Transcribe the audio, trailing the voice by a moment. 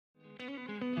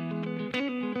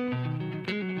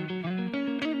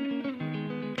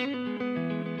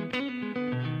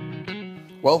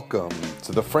Welcome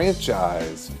to the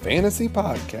Franchise Fantasy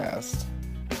Podcast.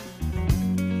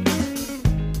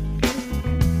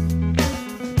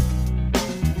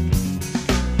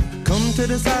 Come to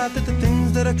decide that the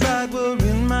things that I tried were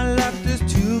in my life just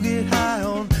to get high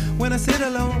on. When I sit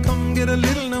alone, come get a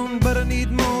little known, but I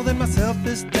need more than myself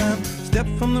this time. Step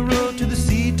from the road to the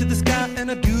sea to the sky,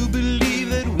 and I do believe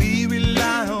that we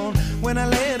rely on. When I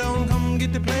lay it on, come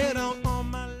get to play it on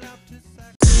my life to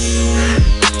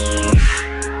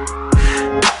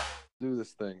Do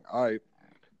this thing. All right.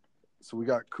 So we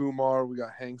got Kumar, we got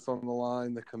Hanks on the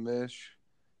line, the commish.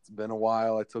 It's been a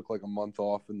while. I took like a month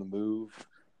off in the move.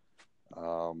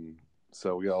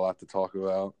 So we got a lot to talk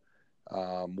about.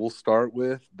 We'll start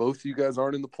with both of you guys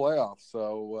aren't in the playoffs.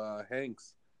 So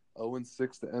Hanks,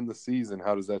 0-6 to end the season.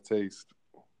 How does that taste?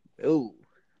 Oh,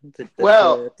 it's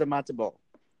a matzo ball.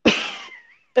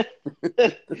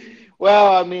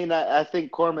 Well, I mean, I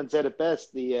think Corman said it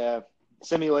best. The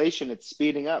simulation, it's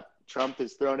speeding up. Trump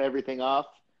has thrown everything off.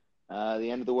 The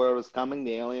end of the world is coming.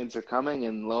 The aliens are coming,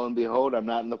 and lo and behold, I'm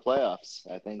not in the playoffs.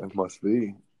 I think It must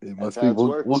be. It must how be. it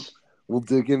works. We'll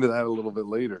dig into that a little bit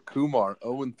later. Kumar,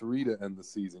 0-3 to end the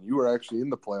season. You were actually in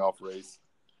the playoff race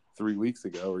 3 weeks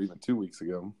ago, or even 2 weeks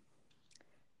ago.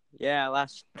 Yeah,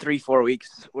 last 3-4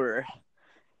 weeks were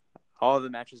all of the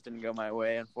matches didn't go my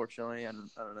way, unfortunately. I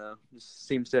don't know. Just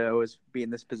seems to always be in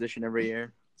this position every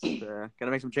year. It's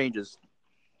gonna make some changes.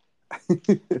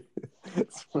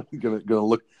 It's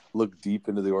gonna look deep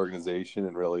into the organization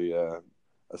and really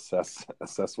assess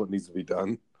what needs to be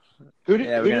done. Who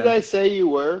did I say you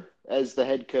were as the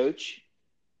head coach?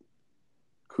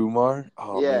 Kumar?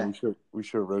 Oh Yeah. man, we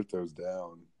should have wrote those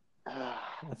down. I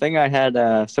think I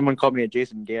had someone called me a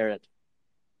Jason Garrett.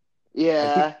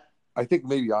 Yeah, I think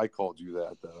maybe I called you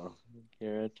that though.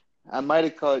 Garrett. I might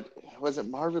have called. Was it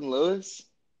Marvin Lewis?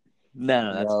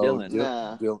 No, that's No, Dylan.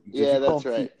 Nah. Did Yeah, you call that's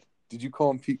him right. Did you call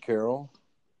him Pete Carroll?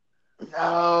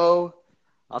 No,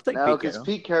 I'll take no, Pete because Carroll.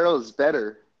 Pete Carroll is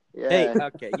better. Yeah. Hey,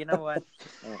 okay, you know what?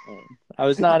 I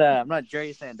was not. I'm not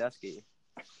Jerry Sandusky.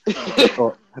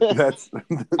 Oh, that's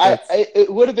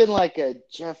It would have been like a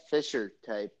Jeff Fisher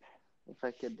type, if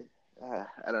I could.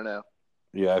 I don't know.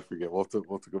 yeah, I forget. We'll have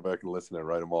to go back and listen and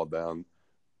write them all down.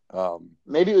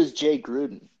 Maybe it was Jay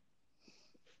Gruden.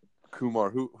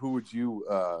 Kumar, who would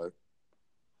you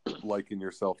liken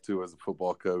yourself to as a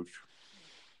football coach?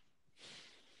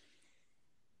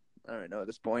 I don't know at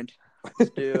this point.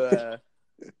 Let's do.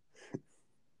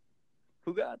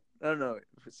 Who got? I don't know.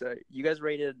 So you guys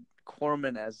rated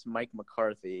Corman as Mike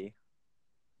McCarthy.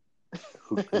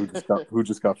 Who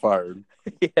just got fired?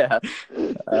 Yeah.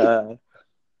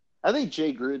 I think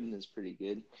Jay Gruden is pretty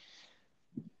good.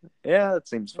 Yeah, that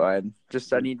seems fine.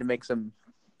 Just I need to make some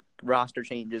roster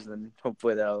changes, and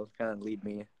hopefully that'll kind of lead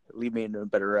me into a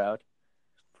better route.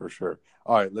 For sure.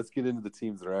 All right, let's get into the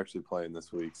teams that are actually playing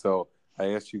this week. So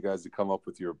I asked you guys to come up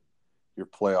with your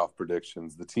playoff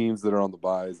predictions. The teams that are on the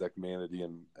bye, Zach Manity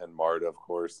and Marta, of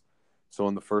course. So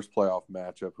in the first playoff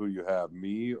matchup, who you have,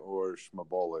 me or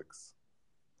Schmabolix?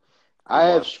 I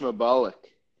have Schmabolic.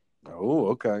 Oh,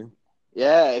 okay.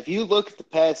 Yeah, if you look at the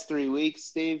past 3 weeks,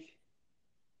 Steve,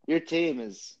 your team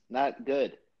is not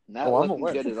good. Not I'm looking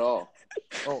aware. good at all.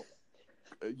 Oh,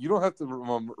 you don't have to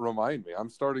remind me. I'm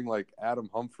starting like Adam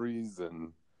Humphries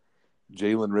and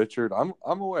Jalen Richard. I'm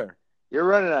aware. You're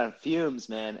running on fumes,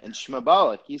 man. And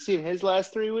Schmabolic, you seen his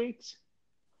last 3 weeks?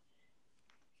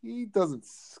 He doesn't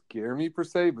scare me per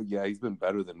se, but yeah, he's been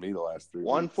better than me the last 3 weeks.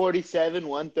 147,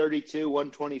 132,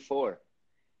 124.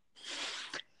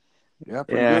 Yeah,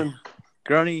 pretty Yeah. good.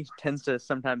 Grony tends to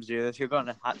sometimes do this. He'll go on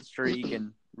a hot streak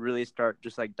and really start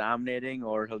just like dominating,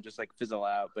 or he'll just like fizzle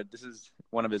out. But this is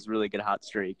one of his really good hot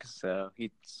streaks. So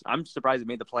I'm surprised he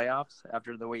made the playoffs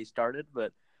after the way he started.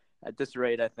 But at this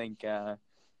rate, I think I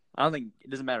don't think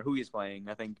it doesn't matter who he's playing.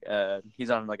 I think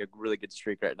he's on like a really good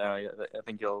streak right now. I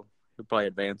think he'll probably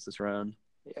advance this round.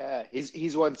 Yeah,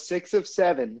 he's won 6 of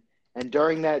 7, and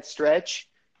during that stretch,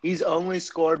 he's only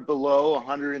scored below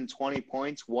 120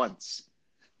 points once.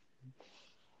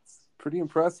 Pretty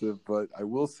impressive, but I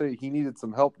will say he needed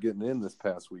some help getting in this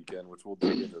past weekend, which we'll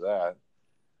dig into that.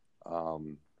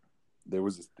 There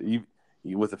was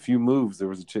with a few moves, there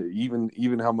was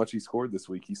even how much he scored this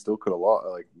week, he still could have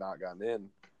not gotten in.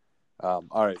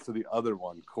 All right, so the other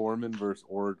one, Corman versus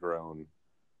Orgrone.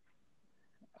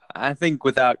 I think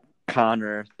without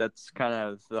Connor, that's kind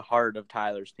of the heart of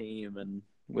Tyler's team, and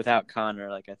without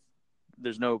Connor,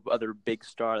 there's no other big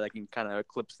star that can kind of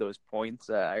eclipse those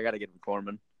points. I got to give him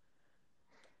Corman.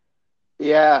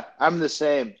 Yeah, I'm the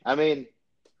same. I mean,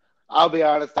 I'll be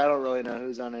honest, I don't really know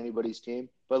who's on anybody's team.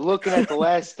 But looking at the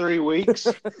last 3 weeks,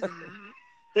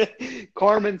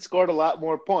 Corman scored a lot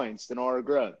more points than Aura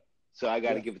Grubb, so I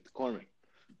got to give it to Corman.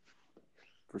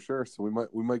 For sure. So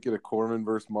we might get a Corman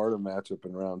versus Marta matchup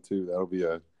in round 2.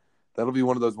 That'll be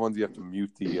one of those ones you have to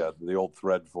mute the old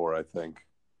thread for, I think.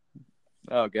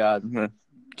 Oh God, I'm gonna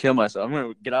kill myself. I'm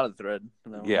gonna get out of the thread.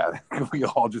 Yeah, we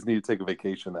all just need to take a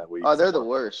vacation that week. Oh, they're the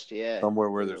worst. Yeah, somewhere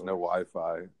where there's no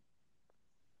Wi-Fi.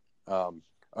 All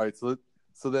right, so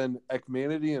then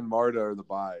Ekmanity and Marta are the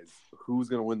buys. Who's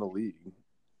gonna win the league?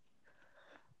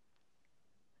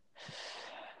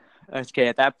 Okay,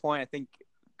 at that point, I think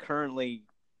currently,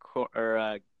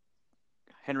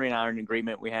 Henry and I are in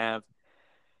agreement. We have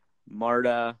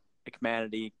Marta,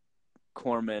 Ekmanity,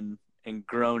 Corman, and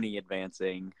Groney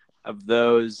advancing. Of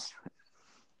those,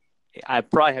 I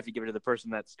probably have to give it to the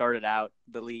person that started out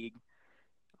the league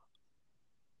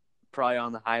probably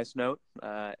on the highest note.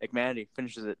 Ekmanity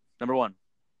finishes it number 1,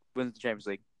 wins the Champions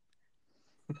League.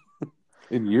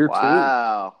 In year 2.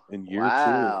 Wow. In year 2.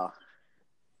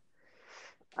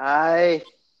 I'm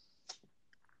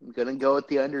going to go with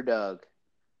the underdog.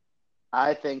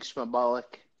 I think Smobolic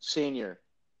Sr.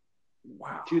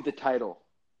 to the title.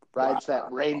 Rides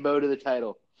that rainbow to the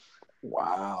title.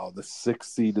 Wow, the 6th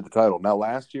seed to the title. Now,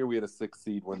 last year we had a 6th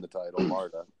seed win the title,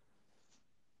 Marta.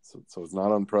 So it's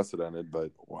not unprecedented,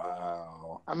 but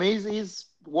wow. I mean, he's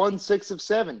won 6 of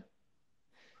 7.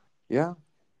 Yeah.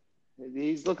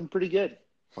 He's looking pretty good.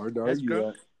 Hard to argue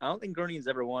that. I don't think Gurney's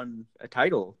ever won a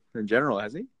title in general,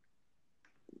 has he?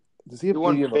 Does he have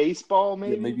won baseball,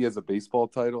 maybe? Yeah, maybe he has a baseball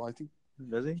title. I think.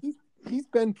 Does he? He's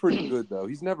been pretty good, though.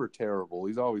 He's never terrible.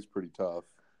 He's always pretty tough.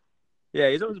 Yeah,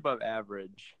 he's always above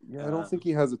average. Yeah, I don't think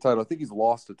he has a title. I think he's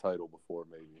lost a title before,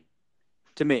 maybe.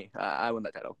 To me, I won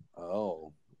that title.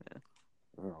 Oh. Yeah.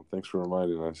 Oh, thanks for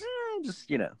reminding us. Just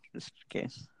in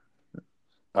case.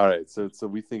 All right, so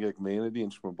we think Ekmanity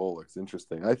and Schmobolic's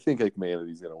interesting. I think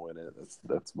Ekmanity's going to win it.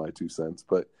 That's my 2 cents.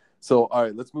 But so, all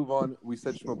right, let's move on. We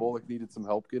said Schmobolic needed some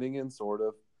help getting in, sort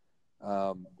of.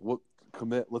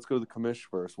 Let's go to the commish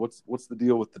first. What's the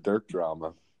deal with the Dirk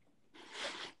drama?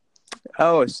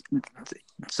 Oh,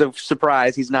 so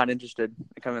surprise! He's not interested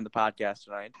in coming to the podcast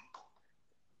tonight.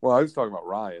 Well, I was talking about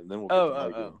Ryan. Then we'll get to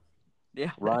Megan.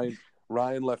 Yeah.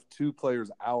 Ryan left 2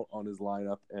 players out on his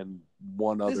lineup and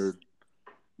one other.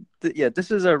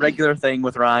 This is a regular thing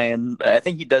with Ryan. I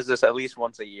think he does this at least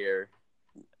once a year.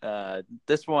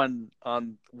 This one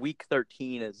on week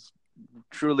 13 is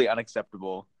truly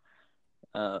unacceptable.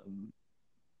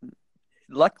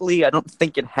 Luckily, I don't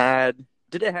think it had.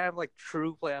 Did it have like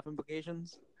true playoff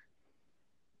implications?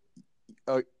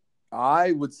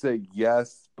 I would say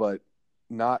yes, but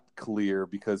not clear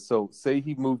because say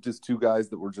he moved his 2 guys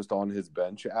that were just on his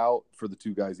bench out for the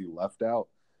 2 guys he left out.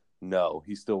 No,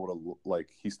 he still would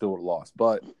have lost.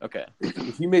 But okay,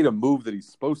 if he made a move that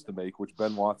he's supposed to make, which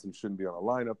Ben Watson shouldn't be on a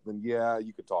lineup, then yeah,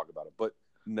 you could talk about it. But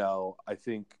no, I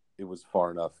think it was far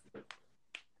enough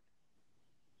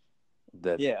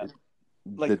that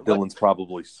that Dylan's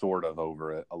probably sort of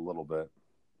over it a little bit.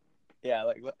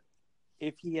 Yeah,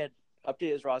 if he had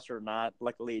updated his roster or not,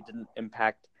 luckily it didn't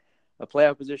impact a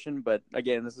playoff position. But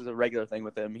again, this is a regular thing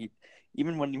with him.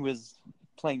 Even when he was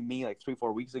playing me like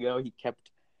 3-4 weeks ago, he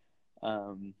kept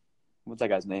what's that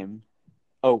guy's name?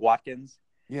 Oh, Watkins.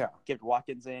 Yeah. Kept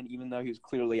Watkins in, even though he was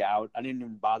clearly out. I didn't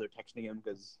even bother texting him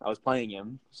because I was playing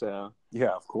him. So yeah,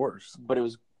 of course. But it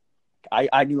was,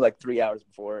 I knew like 3 hours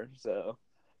before. So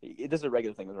this is a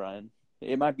regular thing with Ryan.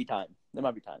 It might be time.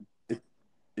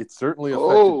 It certainly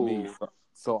affected me.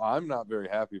 So I'm not very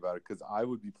happy about it because I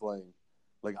would be playing,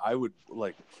 I would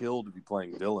kill to be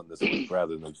playing Dylan this week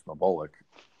rather than Smobolic.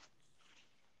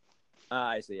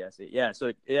 I see. Yeah,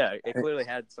 so it clearly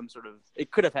had some sort of.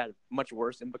 It could have had much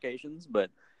worse implications, but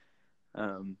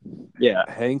yeah.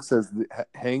 Hanks as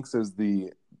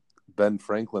the Ben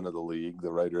Franklin of the league,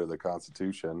 the writer of the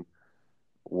Constitution.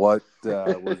 What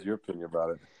was your opinion about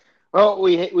it? Well,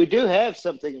 we do have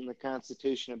something in the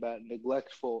Constitution about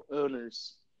neglectful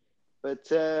owners,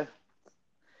 but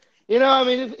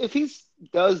if he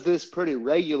does this pretty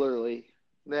regularly,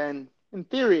 then in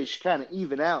theory it should kind of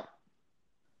even out.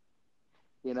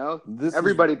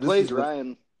 Everybody plays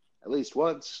Ryan at least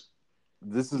once.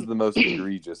 This is the most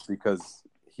egregious because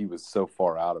he was so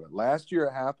far out of it. Last year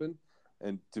it happened,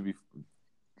 and the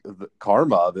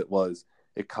karma of it was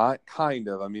it kind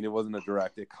of. I mean, it wasn't a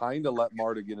direct. It kind of let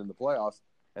Marta get in the playoffs,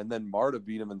 and then Marta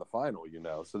beat him in the final.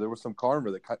 So there was some karma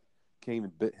that came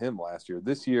and bit him last year.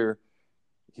 This year,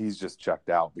 he's just checked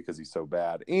out because he's so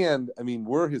bad. And I mean,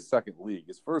 we're his second league.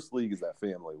 His first league is that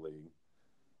family league.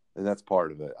 And that's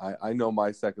part of it. I know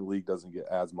my second league doesn't get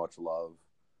as much love.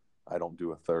 I don't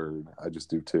do a third. I just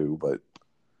do 2. But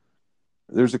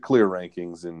there's a clear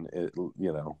rankings, and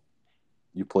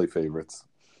you play favorites.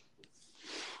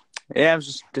 Yeah, I was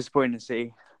just disappointed to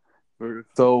see.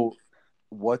 So,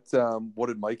 what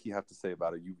did Mikey have to say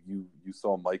about it? You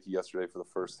saw Mikey yesterday for the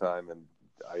first time, and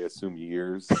I assume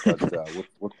years.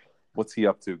 But what's he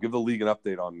up to? Give the league an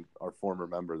update on our former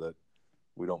member that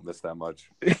we don't miss that much.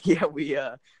 Yeah, we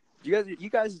you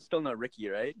guys still know Ricky,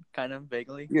 right? Kind of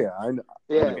vaguely. Yeah, I know.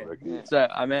 Yeah. I know Ricky. So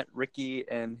I met Ricky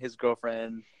and his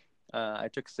girlfriend. I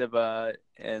took Siva,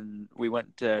 and we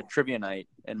went to trivia night,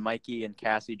 and Mikey and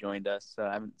Cassie joined us. So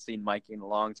I haven't seen Mikey in a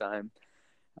long time.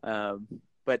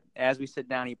 But as we sit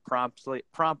down, he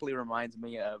promptly reminds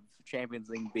me of Champions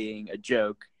League being a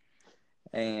joke,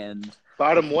 and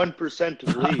Bottom 1%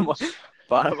 of leagues.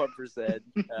 bottom 1%.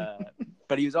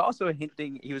 But he was also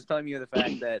he was telling me the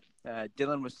fact that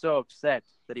Dylan was so upset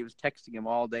that he was texting him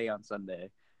all day on Sunday.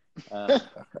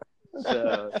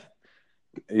 So.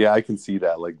 Yeah, I can see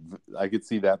that. Like, I could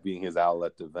see that being his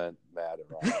outlet to vent mad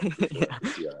around. Sure.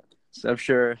 Yeah. So I'm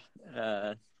sure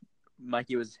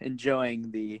Mikey was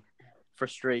enjoying the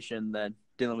frustration that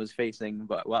Dylan was facing,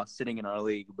 but while sitting in our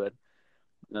league. But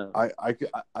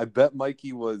I bet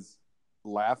Mikey was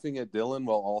laughing at Dylan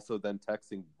while also then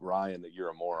texting Ryan that you're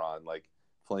a moron, like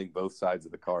playing both sides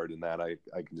of the card. And that I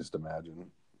can just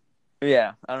imagine.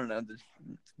 Yeah, I don't know. The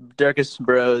Dirkus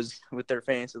Bros with their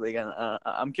fantasy league.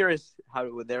 I'm curious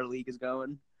how their league is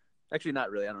going. Actually, not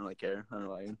really. I don't really care. I don't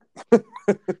know why.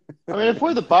 I mean, if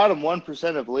we're the bottom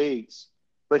 1% of leagues,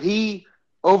 but he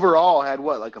overall had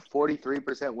like a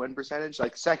 43% win percentage,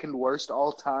 like second worst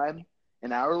all time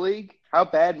in our league. How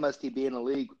bad must he be in a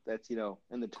league that's, in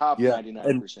the top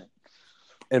 99%?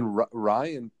 And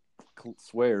Ryan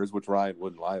swears, which Ryan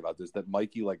wouldn't lie about this, that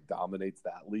Mikey like dominates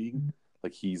that league.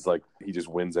 Like he just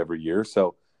wins every year.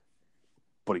 So,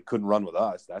 but he couldn't run with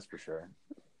us. That's for sure.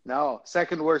 No,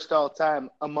 second worst all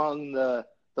time among the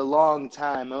long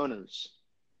time owners.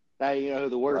 Now you know who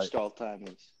the worst all time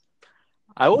is.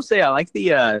 I will say I like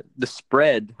the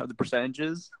spread of the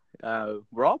percentages.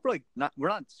 We're all we're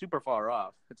not super far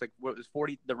off. It's like what was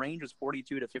 40. The range was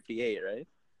 42 to 58, right?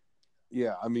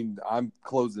 Yeah, I mean, I'm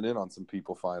closing in on some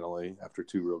people finally after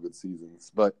 2 real good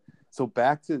seasons. But so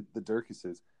back to the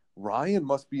Dirkuses. Ryan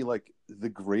must be like the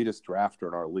greatest drafter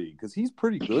in our league because he's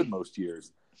pretty good most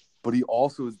years, but he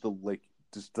also is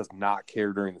just does not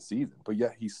care during the season. But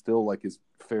yet he still is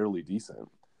fairly decent.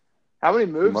 How many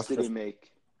moves did he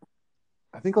make?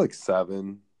 I think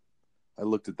 7. I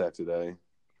looked at that today.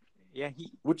 Yeah,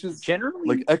 which is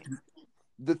generally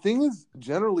the thing is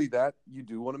generally that you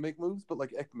do want to make moves, but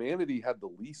Ekmanity had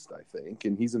the least, I think,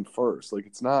 and he's in first.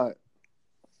 It's not.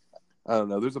 I don't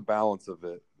know. There's a balance of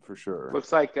it. For sure.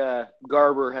 Looks like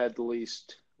Garber had the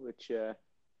least, which, yeah.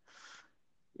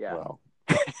 Well,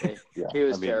 he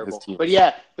was terrible.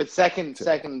 But second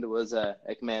was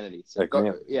Ekmanity. So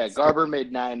Garber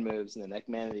made 9 moves, and then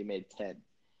Ekmanity made 10.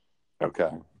 Okay.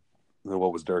 And then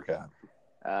what was Dirk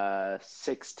at?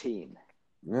 16.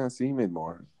 Yeah, see, he made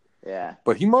more. Yeah.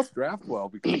 But he must draft well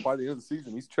because by the end of the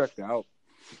season, he's checked out.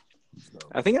 So.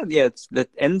 I think, that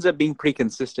ends up being pretty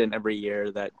consistent every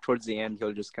year that towards the end,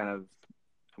 he'll just kind of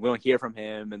we don't hear from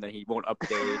him, and then he won't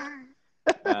update.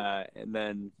 And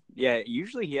then,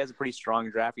 usually he has a pretty strong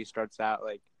draft. He starts out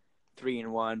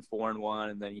 3-1,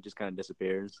 4-1, and then he just kind of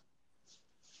disappears.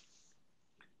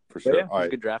 For sure. Yeah, he's a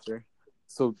good drafter.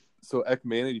 So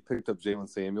Ekmanity picked up Jalen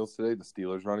Samuels today, the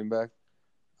Steelers running back.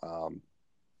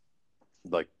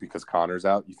 Because Connor's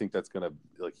out, you think that's gonna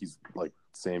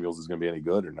Samuels is gonna be any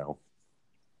good or no?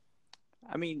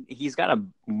 I mean, he's got a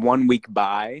 1 week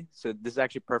bye, so this is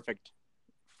actually perfect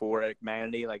for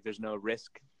Ekmanity. There's no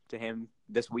risk to him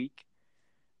this week.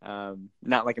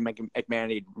 Not like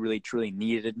Ekmanity really truly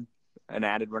needed an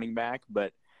added running back,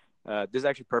 but this is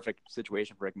actually a perfect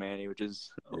situation for Ekmanity, which is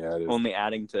only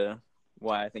adding to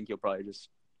why I think he'll probably just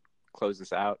close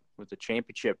this out with the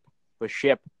championship with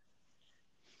Ship.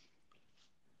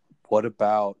 What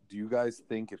about, do you guys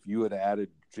think if you had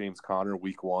added James Conner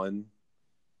week 1,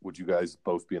 would you guys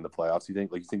both be in the playoffs, you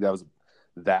think? You think that was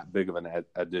that big of an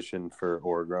addition for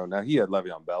Oregon? Now, he had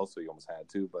Le'Veon Bell, so he almost had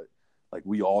to, but,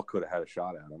 we all could have had a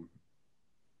shot at him.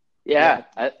 Yeah.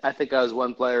 I think I was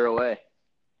one player away.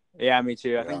 Yeah, me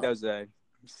too. I think that was a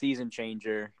season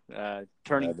changer,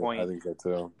 turning point. I think so,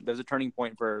 too. That was a turning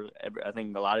point for, I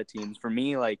think, a lot of teams. For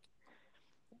me,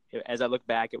 as I look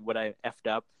back at what I effed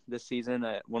up this season,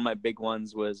 one of my big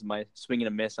ones was my swing and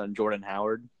a miss on Jordan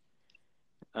Howard.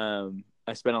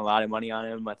 I spent a lot of money on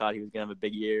him. I thought he was going to have a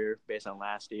big year based on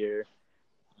last year.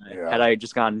 Had I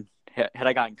gotten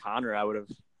Connor, I would have,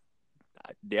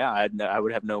 I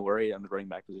would have no worry on the running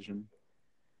back position.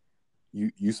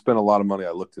 You spent a lot of money.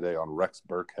 I looked today on Rex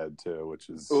Burkhead too, which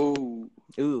is Ooh,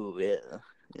 yeah.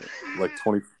 like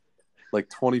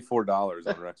 $24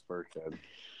 on Rex Burkhead.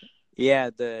 Yeah,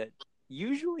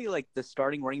 usually like the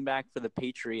starting running back for the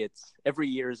Patriots every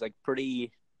year is like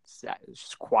pretty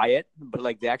just quiet, but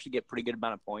like they actually get pretty good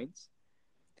amount of points.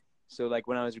 So like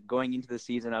when I was going into the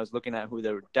season, I was looking at who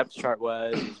the depth chart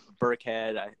was. It was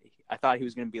Burkhead. I thought he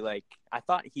was going to be like – I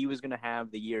thought he was going to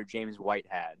have the year James White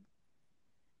had.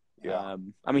 Yeah.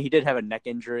 I mean, he did have a neck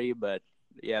injury, but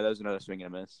yeah, that was another swing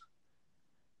and a miss.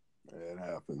 It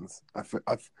happens.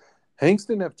 Hanks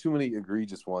didn't have too many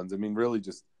egregious ones. I mean, really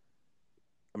just –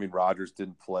 I mean, Rodgers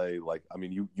didn't play like – I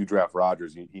mean, you draft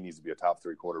Rodgers, he needs to be a top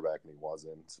 3 quarterback, and he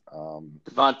wasn't.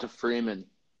 Devonta Freeman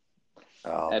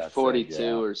at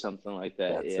 42 or something like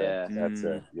that. That's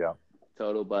it. Yeah.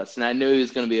 Total bust. And I knew he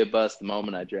was going to be a bust the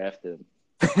moment I drafted him.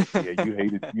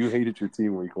 Yeah, you hated your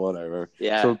team week 1, I remember.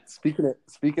 Yeah. So speaking of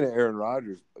Aaron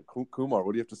Rodgers, Kumar,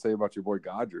 what do you have to say about your boy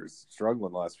Rodgers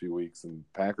struggling the last few weeks and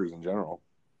Packers in general?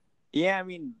 Yeah, I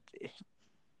mean,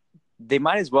 they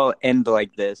might as well end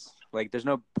like this. Like, there's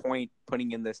no point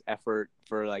putting in this effort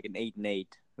for like an 8-8.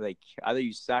 Like, either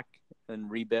you suck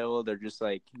and rebuild, or just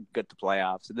like get to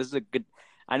playoffs. So this is a good.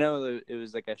 I know it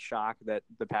was like a shock that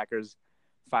the Packers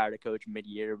fired a coach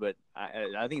mid-year, but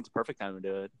I think it's a perfect time to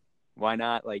do it. Why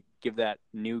not like give that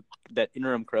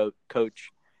interim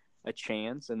coach a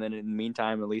chance, and then in the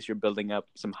meantime, at least you're building up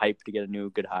some hype to get a new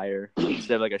good hire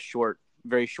instead of like a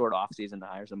very short off season to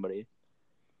hire somebody.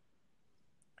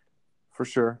 For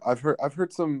sure, I've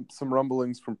heard some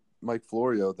rumblings from Mike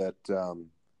Florio that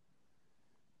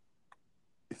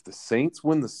if the Saints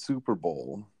win the Super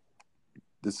Bowl,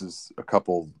 this is a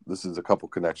couple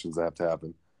connections that have to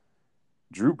happen.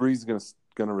 Drew Brees is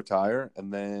gonna retire,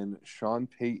 and then Sean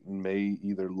Payton may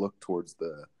either look towards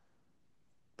the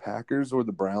Packers or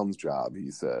the Browns job.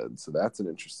 He said so. That's an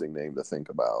interesting name to think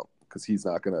about because he's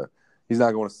not going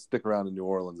to stick around in New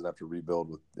Orleans and have to rebuild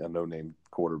with a no-name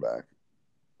quarterback.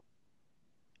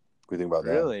 What do you think about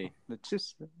that? Really? It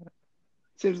just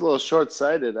seems a little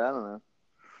short-sighted. I don't know.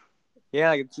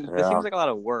 Yeah, it seems like a lot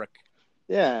of work.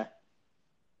 Yeah.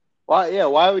 Why? Yeah.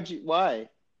 Why would you? Why?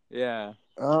 Yeah.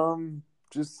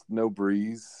 Just no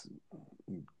Breeze.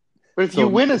 But if you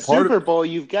win a Super Bowl,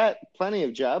 you've got plenty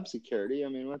of job security. I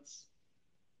mean, what's?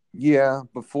 Yeah,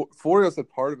 but Florio said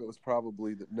part of it was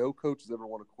probably that no coach has ever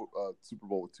won a Super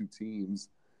Bowl with 2 teams.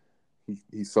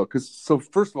 He saw so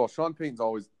first of all, Sean Payton's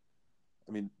always.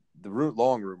 I mean, the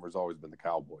long rumor's always been the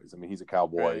Cowboys. I mean, he's a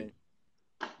Cowboy,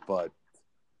 right. But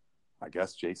I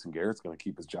guess Jason Garrett's going to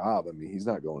keep his job. I mean, he's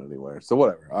not going anywhere. So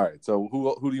whatever. All right. So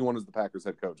who do you want as the Packers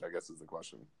head coach? I guess is the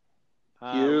question.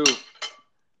 You.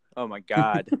 Oh my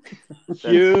God.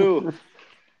 You.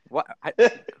 What?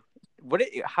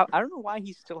 I don't know why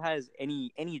he still has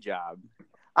any job.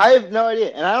 I have no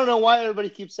idea, and I don't know why everybody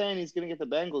keeps saying he's going to get the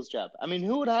Bengals job. I mean,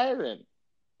 who would hire him?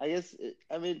 I guess.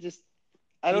 I mean, just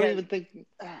I don't even think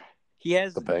he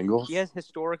has the Bengals. He has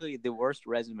historically the worst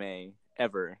resume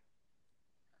ever.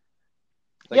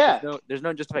 There's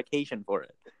no justification for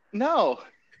it. No.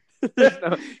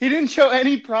 He didn't show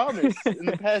any promise in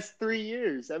the past 3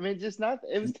 years. I mean,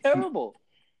 it was terrible.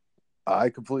 I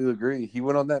completely agree. He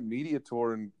went on that media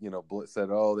tour and, said,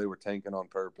 oh, they were tanking on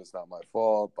purpose, not my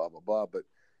fault, blah, blah, blah. But,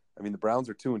 I mean, the Browns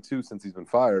are 2-2 since he's been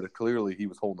fired. Clearly, he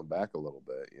was holding them back a little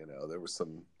bit. There were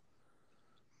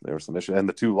some issues. And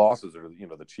the 2 losses are,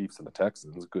 the Chiefs and the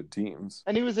Texans, good teams.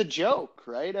 And he was a joke,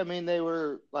 right? I mean, they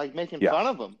were, like, making fun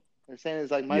of him. They're saying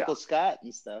it's like Michael Scott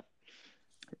and stuff.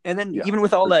 And then even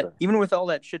with all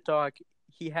that shit talk,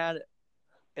 he had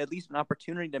at least an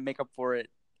opportunity to make up for it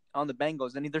on the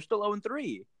Bengals, and they're still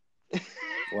 0-3.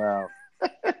 Wow.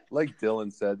 Like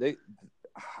Dylan said,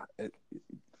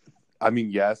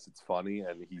 yes, it's funny,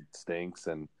 and he stinks,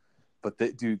 but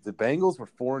the Bengals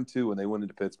were 4-2 when they went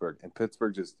into Pittsburgh, and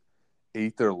Pittsburgh just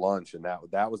ate their lunch, and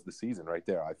that was the season right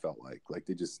there. I felt like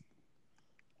they just.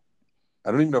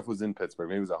 I don't even know if it was in Pittsburgh.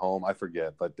 Maybe it was at home. I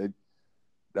forget, but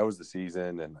that was the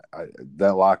season, and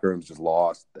that locker room's just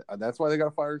lost. And that's why they got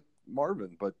to fire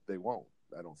Marvin, but they won't,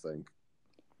 I don't think.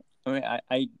 I mean,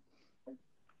 I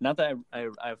not that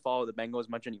I follow the Bengals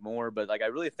much anymore, but like I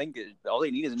really think all they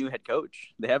need is a new head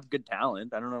coach. They have good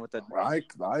talent. I don't know what that. I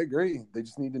agree. They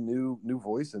just need a new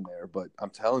voice in there. But I'm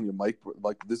telling you, Mike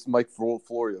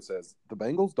Florio says the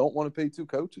Bengals don't want to pay 2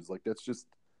 coaches. Like that's just,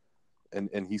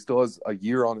 and he still has a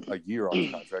year on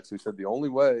his contract. So he said the only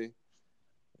way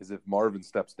is if Marvin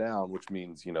steps down, which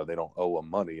means, they don't owe him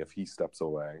money if he steps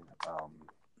away.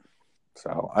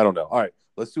 So I don't know. All right,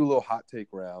 let's do a little hot take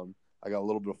round. I got a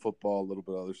little bit of football, a little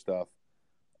bit of other stuff.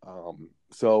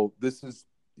 So this is,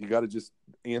 you got to just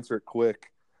answer it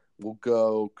quick. We'll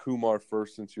go Kumar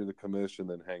first since you're the commission,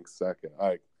 then Hank second. All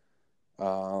right.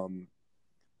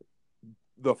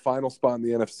 The final spot in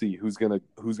the NFC. Who's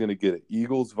gonna get it?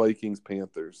 Eagles, Vikings,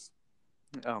 Panthers.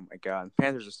 Oh my God,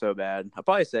 Panthers are so bad. I'll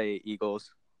probably say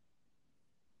Eagles.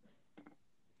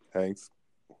 Hanks.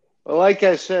 Well, like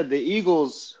I said, the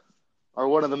Eagles are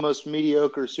one of the most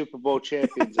mediocre Super Bowl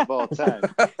champions of all time.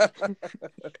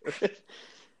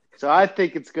 So I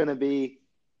think it's going to be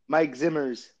Mike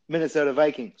Zimmer's Minnesota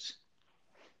Vikings.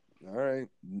 All right.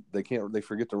 They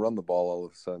forget to run the ball all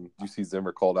of a sudden. Do you see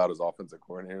Zimmer called out as offensive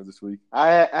coordinator this week?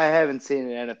 I haven't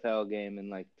seen an NFL game in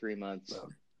like 3 months. Oh,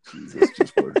 Jesus,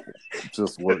 just work.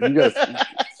 Just work. You guys.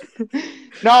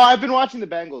 No, I've been watching the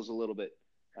Bengals a little bit,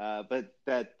 but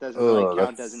that doesn't really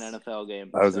count as an NFL game.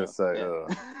 I was going to say.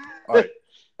 Yeah. All right.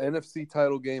 NFC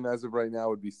title game as of right now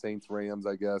would be Saints-Rams,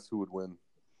 I guess. Who would win?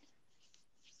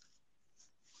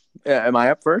 Yeah, am I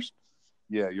up first?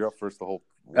 Yeah, you're up first the whole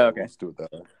Okay. Let's do it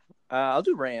that way. I'll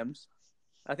do Rams.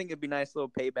 I think it'd be a nice little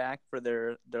payback for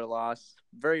their loss.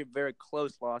 Very, very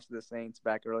close loss to the Saints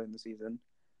back early in the season.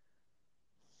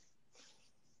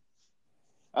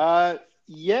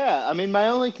 Yeah. I mean, my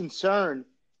only concern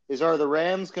is, are the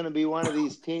Rams going to be one of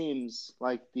these teams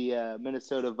like the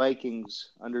Minnesota Vikings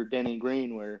under Denny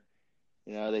Green, where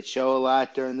they show a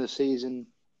lot during the season,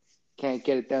 can't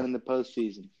get it done in the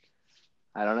postseason?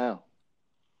 I don't know.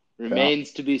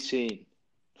 Remains to be seen.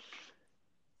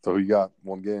 So you got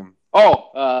one game.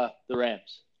 Oh, the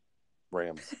Rams.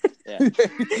 Rams. Yeah.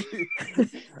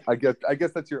 I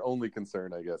guess that's your only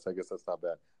concern, I guess. I guess that's not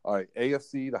bad. All right,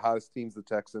 AFC, the hottest team's the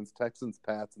Texans. Texans,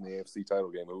 Pats in the AFC title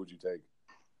game. Who would you take?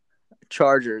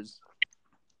 Chargers.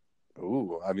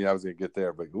 Ooh, I mean, I was going to get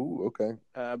there, but okay.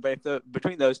 But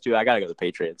between those two, I got to go the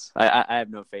Patriots. I have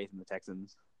no faith in the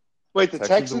Texans. Wait, the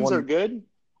Texans are good?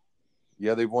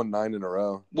 Yeah, they've won 9 in a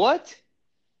row. What?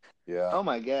 Yeah. Oh,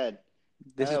 my God.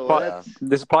 This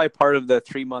is probably part of the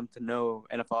 3-month no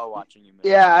NFL watching you missed.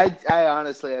 Yeah, I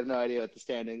honestly have no idea what the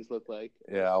standings look like.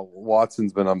 Yeah,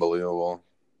 Watson's been unbelievable.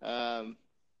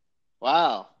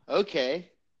 Wow. Okay.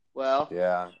 Well,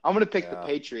 yeah, I'm going to pick the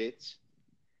Patriots.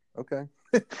 Okay.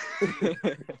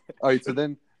 All right, so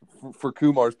then for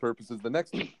Kumar's purposes, the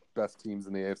next best teams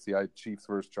in the AFC, Chiefs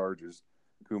versus Chargers.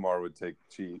 Kumar would take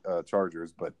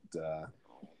Chargers, but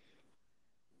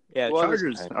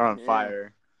Chargers are on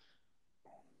fire.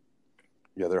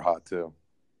 Yeah, they're hot too.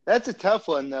 That's a tough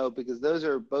one though, because those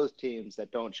are both teams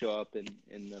that don't show up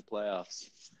in the playoffs.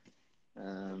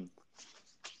 So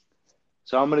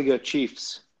I'm going to go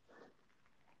Chiefs.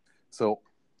 So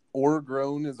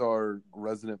Orgrone is our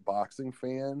resident boxing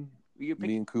fan.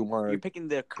 Me and Kumar. You're picking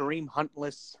the Kareem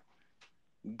Huntless,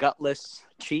 gutless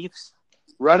Chiefs?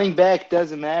 Running back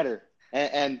doesn't matter.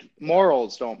 And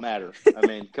morals don't matter. I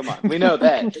mean, come on. We know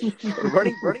that.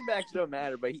 running backs don't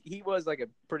matter, but he was like a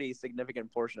pretty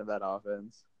significant portion of that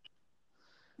offense.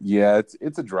 Yeah,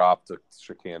 it's a drop to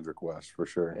Shakandrick West for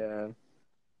sure. Yeah.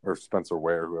 Or Spencer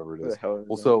Ware, whoever it is.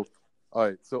 Well, so, all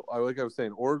right. So, like I was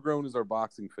saying, Orgrone is our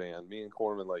boxing fan. Me and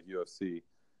Corman like UFC.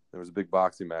 There was a big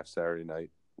boxing match Saturday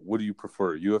night. What do you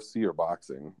prefer, UFC or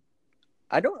boxing?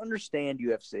 I don't understand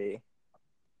UFC.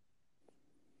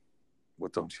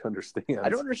 What don't you understand? I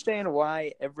don't understand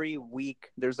why every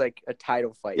week there's like a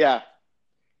title fight. Yeah.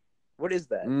 What is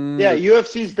that? Yeah,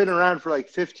 UFC's been around for like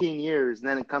 15 years, and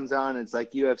then it comes on and it's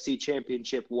like UFC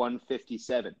Championship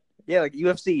 157. Yeah, like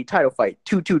UFC title fight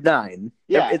 229.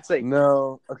 Yeah. It's like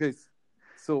no. Okay.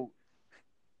 So,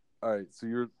 all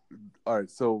right.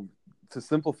 So to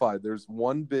simplify, there's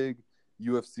one big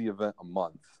UFC event a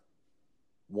month.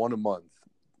 One a month.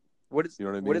 What is, you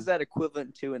know what I mean? What is that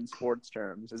equivalent to in sports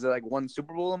terms? Is it like one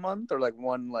Super Bowl a month or like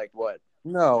one like what?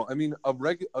 No, I mean a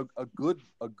good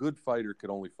fighter could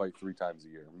only fight 3 times a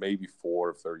year, maybe 4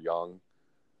 if they're young.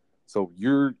 So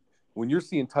when you're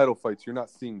seeing title fights, you're not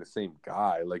seeing the same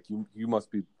guy. Like you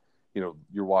must be,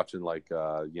 you're watching like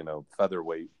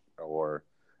featherweight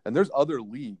and there's other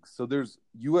leagues. So there's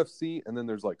UFC and then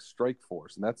there's like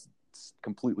Strikeforce, and that's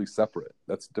completely separate.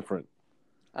 That's different.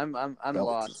 I'm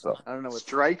lost. I don't know what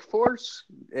Strikeforce.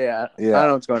 Yeah. I don't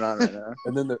know what's going on right now.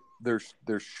 And then there's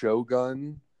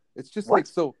Shogun. It's just what? like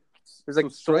so. There's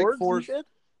like swords and shit.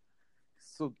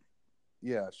 So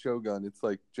yeah, Shogun. It's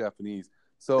like Japanese.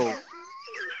 So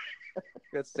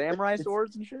got samurai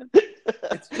swords and shit.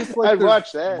 It's just like I'd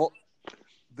watch that.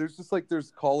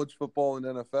 There's college football and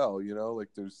NFL. Like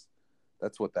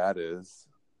that's what that is.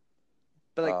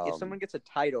 But like if someone gets a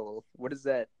title, what is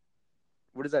that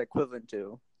equivalent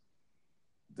to?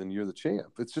 Then you're the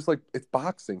champ. It's just like it's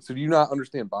boxing. So do you not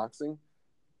understand boxing?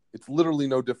 It's literally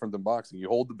no different than boxing. You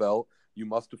hold the belt. You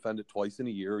must defend it twice in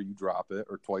a year, or you drop it,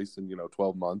 or twice in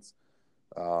 12 months.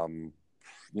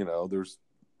 There's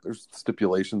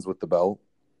stipulations with the belt.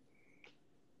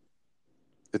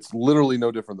 It's literally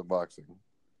no different than boxing.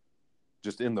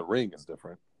 Just in the ring is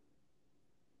different.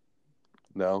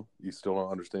 No, you still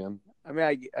don't understand? I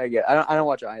mean, I get. I don't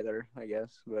watch either, I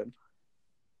guess, but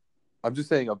I'm just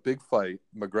saying a big fight,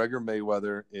 McGregor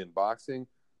Mayweather in boxing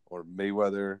or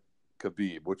Mayweather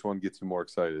Khabib. Which one gets you more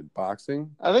excited?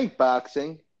 Boxing? I think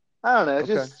boxing. I don't know.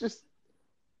 Okay. Just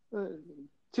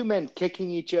two men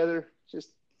kicking each other. Just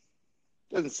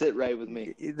doesn't sit right with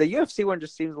me. the UFC one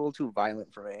just seems a little too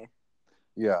violent for me.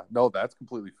 Yeah, no, that's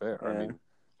completely fair. Yeah. I mean,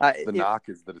 The knock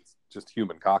is that it's just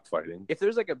human cockfighting. If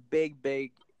there's like a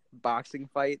big boxing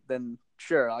fight, then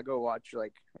sure, I'll go watch.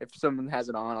 Like if someone has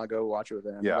it on, I'll go watch it with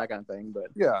them. Yeah. That kind of thing. But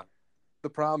Yeah. The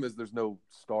problem is there's no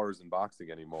stars in boxing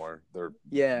anymore. They're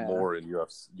more in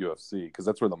UFC because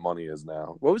that's where the money is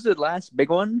now. What was the last big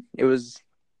one? It was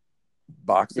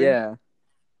boxing. Yeah.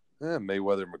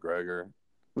 Mayweather McGregor.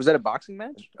 Was that a boxing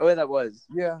match? Oh yeah, that was.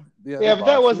 Yeah, but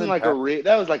that wasn't like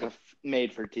that was like a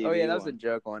made for TV. Oh yeah, that was one. a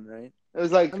joke one, right? It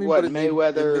was like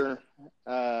Mayweather,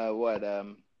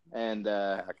 and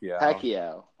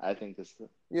Pacquiao. I think is the.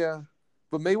 Yeah,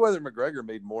 but Mayweather McGregor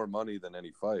made more money than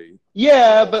any fight.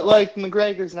 Yeah, but like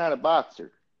McGregor's not a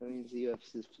boxer. I mean, he's a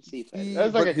UFC fighter. That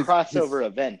was like a crossover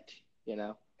event, you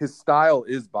know. His style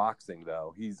is boxing,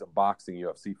 though. He's a boxing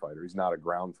UFC fighter. He's not a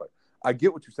ground fighter. I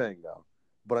get what you're saying, though,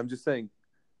 but I'm just saying.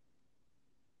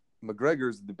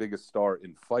 McGregor's the biggest star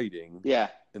in fighting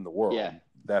in the world. Yeah.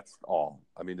 That's all.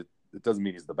 I mean, it doesn't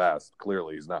mean he's the best.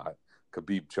 Clearly, he's not.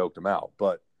 Khabib choked him out,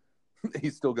 but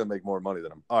he's still going to make more money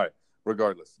than him. All right.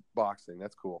 Regardless, boxing,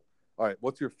 that's cool. All right.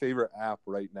 What's your favorite app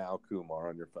right now, Kumar,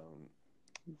 on your phone?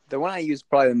 The one I use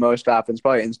probably the most often is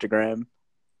probably Instagram.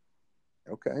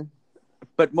 Okay.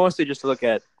 But mostly just to look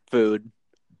at food.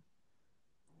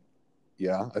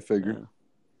 Yeah, I figured.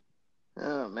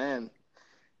 Oh, man.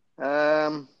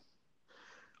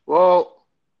 Well,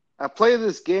 I play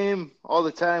this game all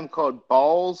the time called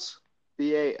Balls,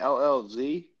 Ballz.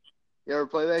 You ever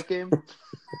play that game?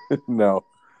 No.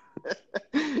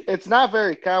 It's not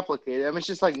very complicated. I mean, it's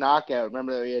just like Knockout.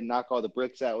 Remember that you had to knock all the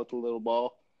bricks out with the little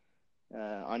ball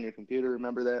on your computer?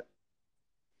 Remember that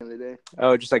the other day?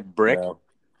 Oh, just like brick?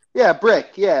 Yeah,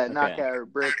 brick. Yeah, okay. Knockout or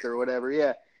brick or whatever.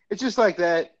 Yeah, it's just like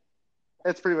that.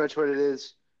 That's pretty much what it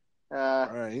is. All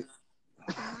right.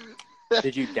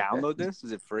 Did you download this?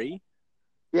 Is it free?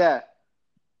 Yeah.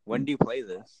 When do you play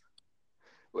this?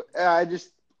 I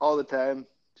just all the time,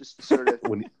 just sort of.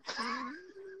 when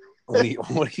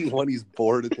he's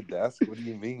bored at the desk. What do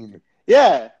you mean?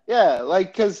 Yeah,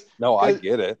 like because. No, I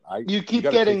get it. You keep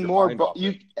getting more.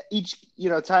 Each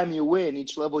time you win,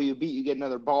 each level you beat, you get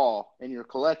another ball in your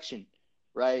collection,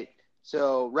 right?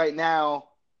 So right now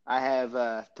I have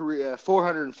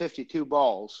 452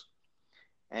 balls,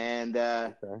 and.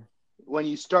 Okay. When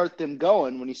you start them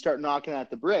going, when you start knocking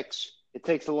out the bricks, it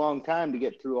takes a long time to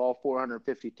get through all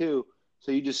 452.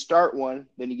 So you just start one,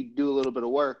 then you do a little bit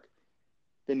of work,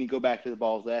 then you go back to the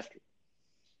balls after.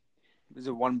 Is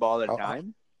it one ball at a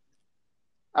time?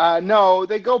 No,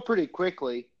 they go pretty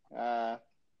quickly.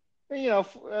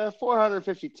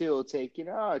 452 will take 2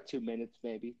 minutes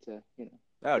maybe to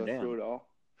go through it all.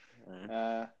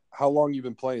 How long you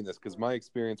been playing this? Because my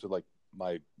experience with like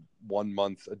my 1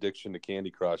 month addiction to Candy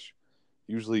Crush.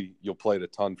 Usually you'll play it a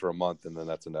ton for a month and then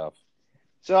that's enough.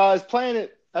 So I've been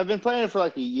playing it for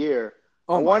like a year.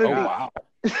 Wow.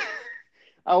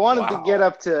 I wanted to get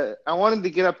up to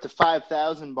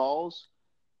 5,000 balls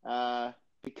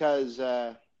because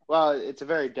it's a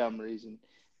very dumb reason.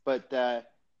 But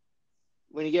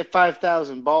when you get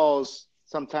 5,000 balls,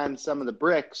 sometimes some of the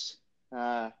bricks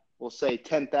will say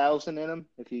 10,000 in them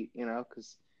if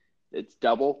because it's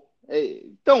double. Hey,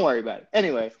 don't worry about it.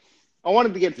 Anyway, I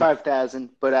wanted to get 5,000,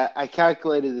 but I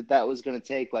calculated that was going to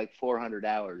take like 400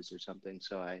 hours or something,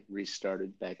 so I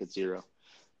restarted back at zero.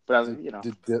 But I was,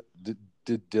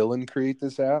 Did Dylan create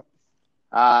this app?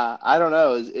 I don't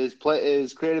know. It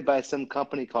was created by some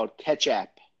company called Ketchup,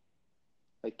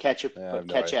 like ketchup, but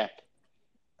Ketchup.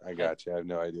 I got you. I have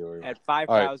no idea where. At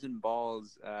 5,000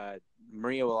 balls,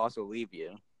 Maria will also leave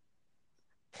you.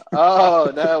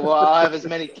 Oh no! Well, I'll have as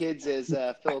many kids as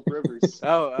Philip Rivers.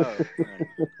 Oh.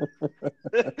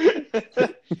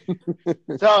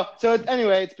 So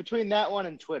anyway, it's between that one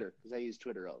and Twitter because I use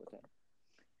Twitter all the time.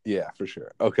 Yeah, for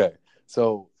sure. Okay,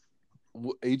 so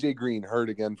AJ Green hurt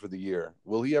again for the year.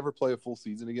 Will he ever play a full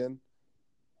season again?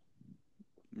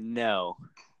 No.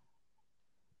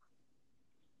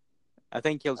 I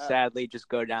think he'll sadly just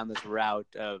go down this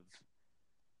route of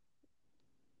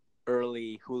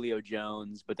early Julio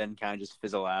Jones, but then kind of just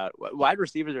fizzle out. Wide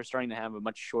receivers are starting to have a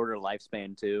much shorter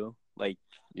lifespan too. Like,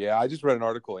 Yeah, I just read an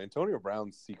article. Antonio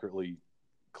Brown's secretly,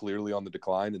 clearly on the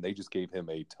decline, and they just gave him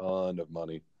a ton of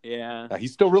money. yeah, Now,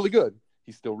 he's still really good.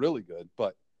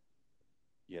 But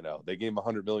they gave him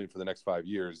 $100 million for the next 5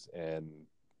 years, and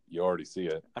you already see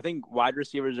it. I think wide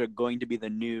receivers are going to be the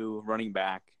new running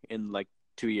back in like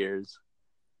 2 years.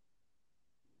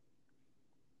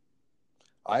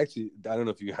 I don't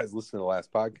know if you guys listened to the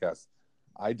last podcast.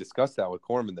 I discussed that with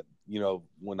Corman that,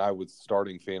 when I was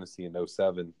starting fantasy in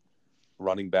 2007,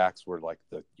 running backs were like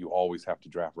you always have to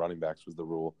draft running backs was the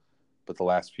rule. But the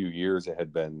last few years it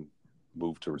had been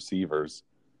moved to receivers.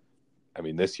 I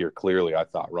mean, this year, clearly, I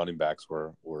thought running backs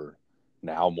were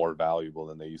now more valuable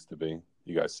than they used to be.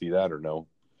 You guys see that or no?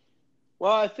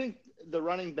 Well, I think the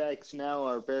running backs now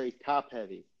are very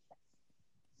top-heavy.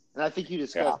 And I think you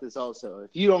discussed this also. If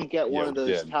you don't get one of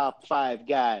those top 5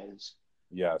 guys,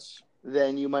 yes,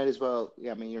 then you might as well.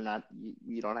 I mean, you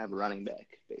don't have a running back,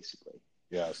 basically.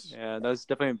 Yes. Yeah, that's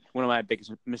definitely one of my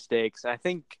biggest mistakes. I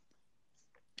think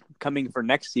coming for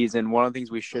next season, one of the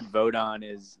things we should vote on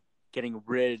is getting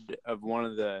rid of one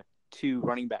of the 2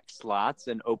 running back slots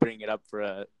and opening it up for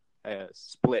a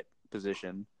split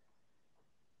position.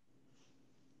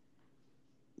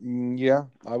 Yeah,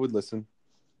 I would listen.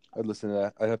 I'd listen to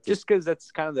that. I'd have to just because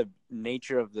that's kind of the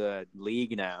nature of the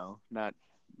league now. Not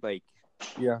like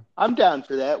I'm down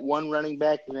for that. One running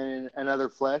back and then another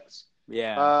flex.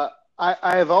 Yeah.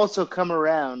 I have also come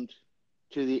around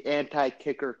to the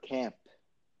anti-kicker camp.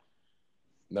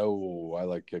 No, I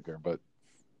like kicker, but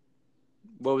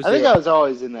I think I was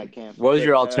always in that camp. What was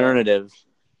your alternative?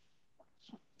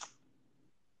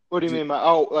 What do you mean by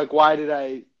why did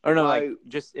I? Or no, like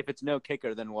just if it's no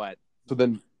kicker, then what? So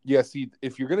then, see,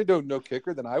 if you're gonna do no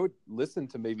kicker, then I would listen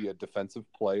to maybe a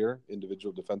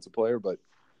individual defensive player, but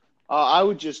I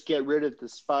would just get rid of the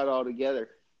spot altogether.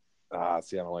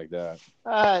 See, I don't like that.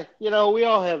 We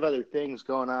all have other things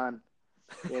going on.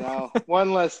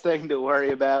 One less thing to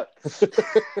worry about.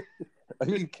 I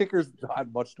mean, kicker's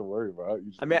not much to worry about.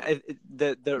 I mean,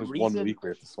 the reason 1 week we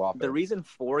have to swap the reason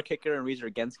for kicker and reason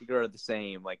against kicker are the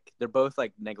same. Like they're both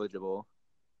like negligible.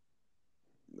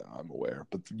 No, I'm aware,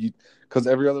 but because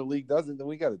every other league does it, then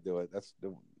we got to do it. That's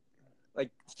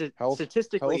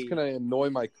statistically. How else can I annoy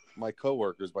my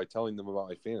coworkers by telling them about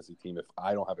my fantasy team if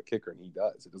I don't have a kicker and he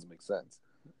does? It doesn't make sense.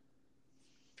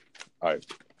 All right,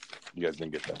 you guys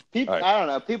didn't get that. Right. I don't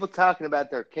know. People talking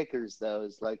about their kickers though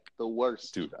is like the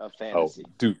worst of fantasy.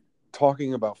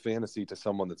 Talking about fantasy to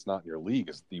someone that's not in your league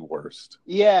is the worst.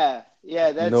 Yeah,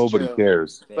 that's nobody true.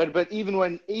 cares. But even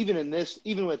within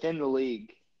the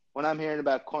league, when I'm hearing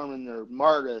about Corman or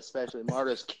Marta, especially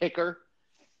Marta's kicker.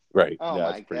 Right. Oh,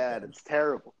 my God. Bad. It's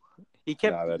terrible. He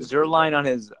kept Zerline on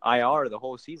his IR the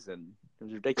whole season. It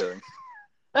was ridiculous.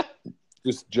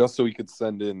 just so he could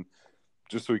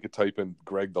just so he could type in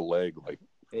Greg the Leg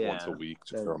once a week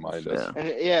just to remind us.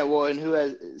 And who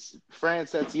has –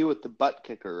 France, that's you with the butt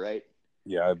kicker, right?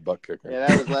 Yeah, I have butt kicker. Yeah,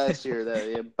 that was last year, though.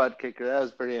 Yeah, butt kicker. That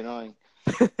was pretty annoying.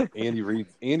 Andy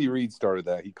Reid started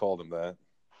that. He called him that.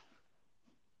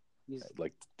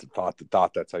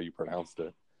 Thought that's how you pronounced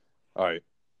it. All right.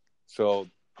 So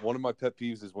one of my pet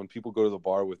peeves is when people go to the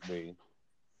bar with me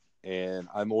and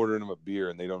I'm ordering them a beer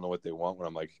and they don't know what they want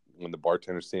when the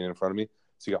bartender's standing in front of me.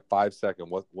 So you got 5 seconds.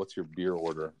 What's your beer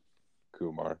order,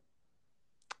 Kumar?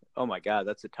 Oh my God,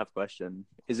 that's a tough question.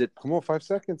 Is it? Come on, 5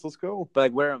 seconds. Let's go.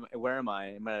 But where am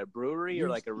I? Am I at a brewery or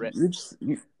like a?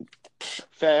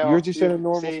 Failed. You're just at a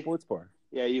normal sports bar.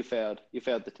 Yeah, you failed. You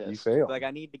failed the test. You failed. Like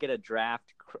I need to get a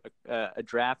draft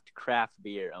craft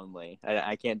beer only.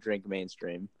 I can't drink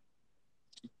mainstream.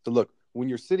 So look, when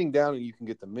you're sitting down and you can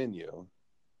get the menu,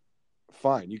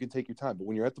 fine, you can take your time. But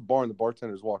when you're at the bar and the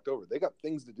bartender's walked over, they got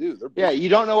things to do. You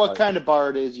don't know what kind of bar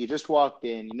it is. You just walked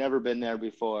in. You've never been there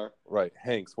before. Right.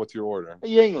 Hanks, what's your order? A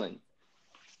Yuengling.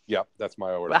 Yep, that's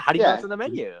my order. Well, how do you know it's on the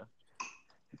menu?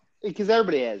 Because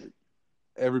everybody has it.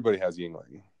 Everybody has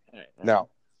Yuengling. Right. Now,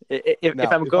 if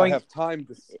I have time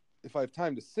to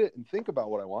sit and think about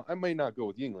what I want, I may not go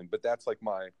with Yuengling, but that's like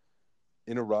my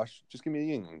in a rush. Just give me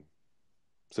a Yuengling.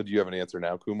 So do you have an answer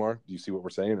now, Kumar? Do you see what we're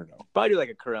saying or no? Probably do like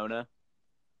a Corona.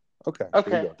 Okay. There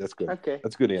you go. That's good. Okay.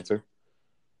 That's a good answer.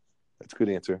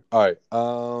 All right.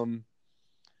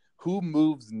 Who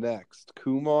moves next,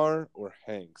 Kumar or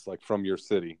Hanks? Like from your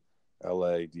city,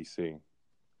 LA, DC.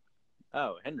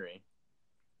 Oh, Henry,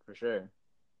 for sure.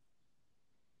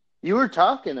 You were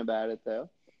talking about it though.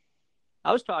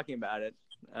 I was talking about it.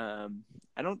 I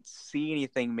don't see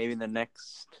anything. Maybe in the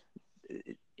next.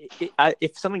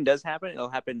 If something does happen, it'll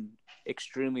happen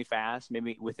extremely fast,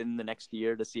 maybe within the next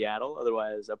year to Seattle.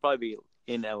 Otherwise, I'll probably be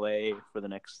in LA for the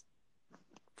next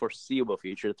foreseeable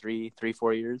future,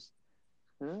 4 years.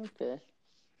 Okay.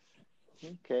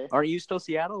 Okay. Aren't you still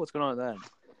Seattle? What's going on with that?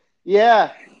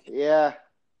 Yeah.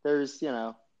 There's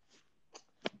some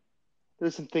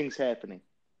things happening.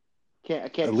 I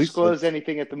can't At least disclose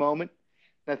anything at the moment.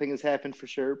 Nothing has happened for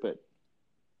sure, but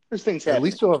there's things happening. At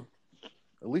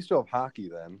least you'll have hockey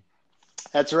then.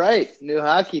 That's right. New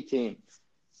hockey team.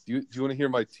 Do you want to hear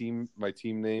my team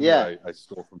name Yeah. that I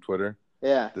stole from Twitter?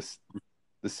 Yeah.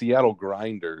 The Seattle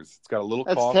Grinders. It's got a little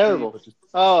That's coffee, terrible. but just,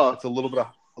 Oh. it's a little bit of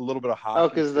hockey. Oh,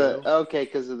 because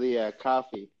of the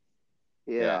coffee.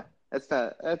 Yeah.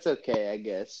 That's okay, I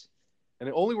guess. And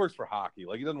it only works for hockey.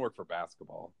 Like, it doesn't work for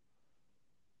basketball.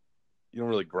 You don't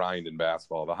really grind in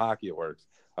basketball. The hockey, it works.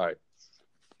 All right.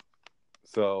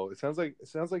 So it sounds like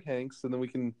Hanks, and then we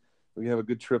can have a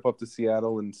good trip up to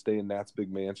Seattle and stay in Nat's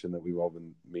big mansion that we've all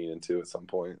been meaning to at some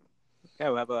point. Yeah,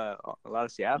 we'll have a lot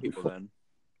of Seattle people then.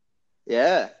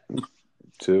 Yeah.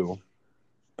 Too.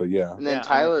 But yeah. And then Yeah,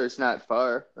 Tyler's not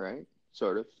far, right?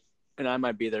 Sort of. And I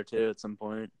might be there too at some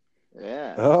point.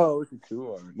 Yeah. Oh, look at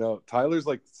cool. No, Tyler's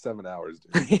like 7 hours,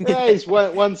 dude. Yeah, he's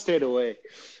one state away.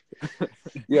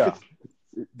 Yeah.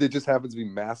 It just happens to be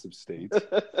massive states.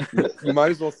 You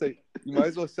might as well say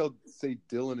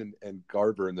Dylan and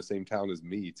Garber in the same town as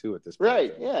me too at this point.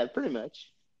 Right. Yeah, pretty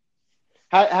much.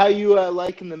 How you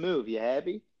liking the move? You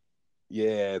happy?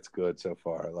 Yeah, it's good so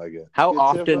far. I like it. How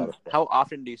Good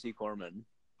often do you see Corman?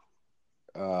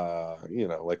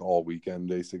 Like all weekend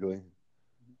basically.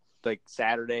 Like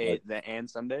Saturday and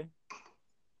Sunday?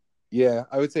 Yeah,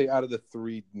 I would say out of the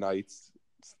 3 nights,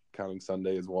 counting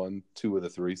Sunday as one, 2 of the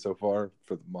 3 so far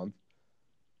for the month.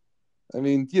 I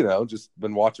mean, just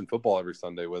been watching football every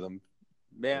Sunday with him.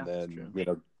 Yeah, and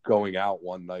then, going out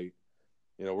one night.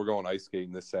 We're going ice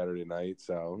skating this Saturday night,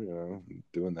 so,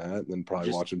 doing that, and then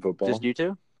probably watching football. Just you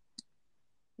two?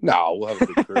 No, we'll have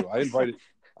a big crew.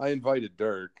 I invited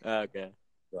Dirk. Okay.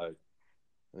 But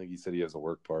I think he said he has a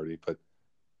work party, but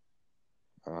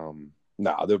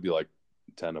there'll be like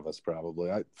 10 of us probably.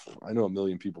 I know a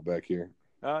million people back here.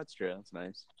 Oh, that's true. That's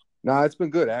nice. Nah, it's been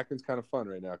good. Akron's kind of fun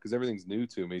right now because everything's new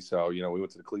to me. So, we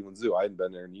went to the Cleveland Zoo. I hadn't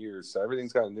been there in years, so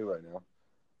everything's kind of new right now.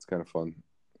 It's kind of fun.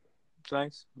 It's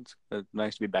nice. It's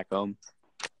nice to be back home.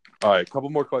 All right, a couple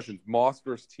more questions. Moss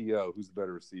versus T.O. Who's the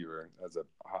better receiver? As a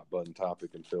hot button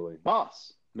topic in Philly.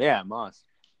 Moss. Yeah, Moss.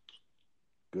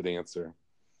 Good answer.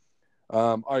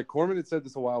 All right, Corman had said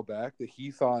this a while back that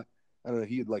he thought, I don't know,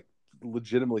 he had like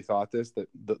legitimately thought this,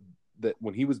 that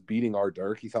when he was beating our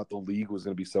Dirk, he thought the league was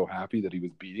going to be so happy that he was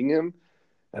beating him.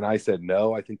 And I said,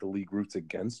 no, I think the league roots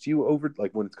against you over,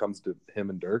 like when it comes to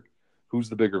him and Dirk. Who's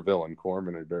the bigger villain,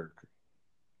 Corman or Dirk?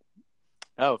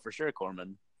 Oh, for sure,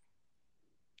 Corman.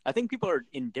 I think people are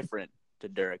indifferent to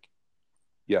Dirk.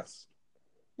 Yes.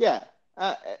 Yeah.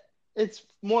 It's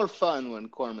more fun when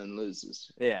Corman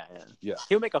loses. Yeah.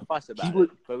 He'll make a fuss about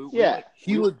it. But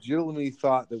he legitimately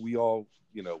thought that we all,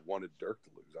 wanted Dirk to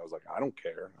lose. I was like, I don't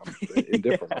care. I'm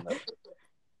indifferent on that.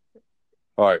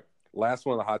 All right. Last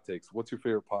one of the hot takes. What's your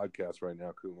favorite podcast right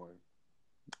now, Kumar?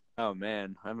 Oh,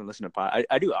 man. I haven't listened to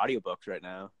I do audiobooks right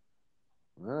now.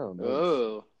 Oh, nice.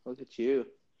 Oh, look at you.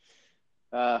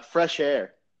 Fresh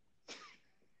Air.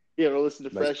 You ever listen to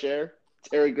Fresh Air?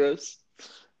 Terry Gross?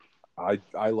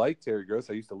 I like Terry Gross.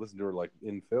 I used to listen to her like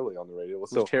in Philly on the radio.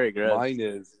 So Terry Gross? Mine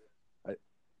is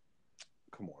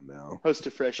come on now. Host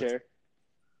of Fresh Air.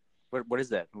 What is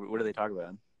that? What do they talk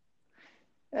about?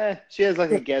 She has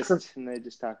like a guest and they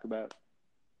just talk about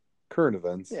current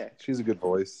events. Yeah. She's a good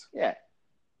voice. Yeah.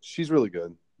 She's really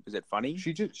good. Is it funny?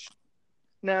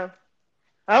 No.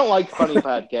 I don't like funny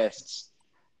podcasts.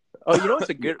 Oh, what's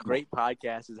a great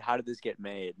podcast is How Did This Get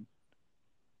Made?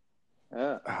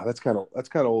 That's kind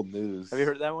of old news. Have you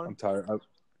heard that one? I'm tired.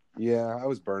 I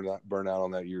was burnt out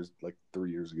on that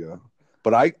 3 years ago.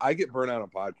 But I get burnt out on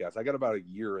podcasts. I got about a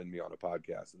year in me on a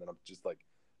podcast, and then I'm just like,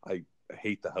 I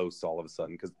hate the hosts all of a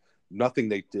sudden because nothing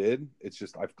they did. It's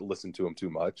just I've listened to them too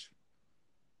much.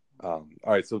 All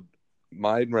right, so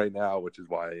mine right now, which is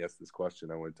why I asked this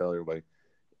question, I want to tell everybody,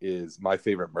 is my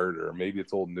favorite murder. Maybe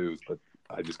it's old news, but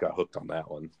I just got hooked on that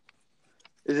one.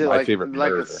 Is it like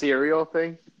a serial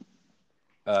thing?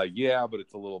 Yeah, but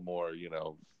it's a little more,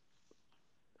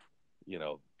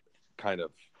 kind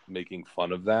of making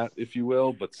fun of that, if you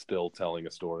will, but still telling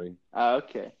a story.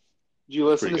 Okay. Did you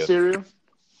listen to Serial?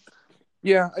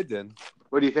 Yeah, I did.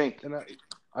 What do you think? And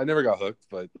I never got hooked,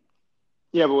 but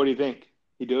yeah, but what do you think?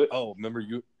 You do it? Oh, remember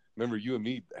you and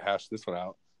me hashed this one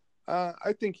out.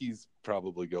 I think he's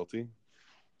probably guilty.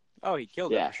 Oh, he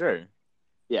killed her for sure.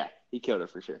 Yeah, he killed her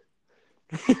for sure.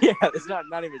 Yeah, it's not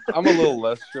even. I'm a little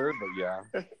less sure, but yeah.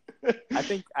 I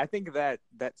think that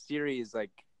series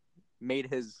like made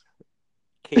his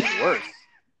case worse.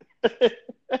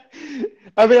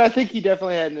 I mean, I think he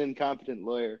definitely had an incompetent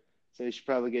lawyer, so he should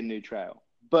probably get a new trial.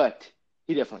 But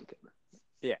he definitely could.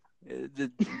 Yeah,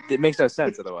 it makes no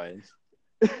sense otherwise.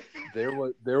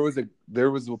 There was a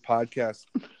podcast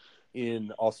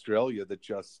in Australia that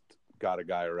just got a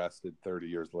guy arrested 30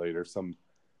 years later. Some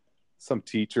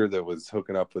teacher that was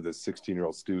hooking up with a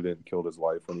 16-year-old student and killed his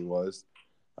wife when he was.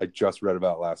 I just read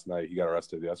about it last night. He got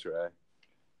arrested yesterday.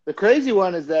 The crazy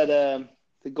one is that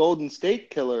the Golden State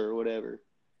Killer or whatever,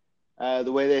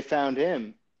 the way they found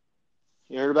him.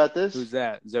 You heard about this? Who's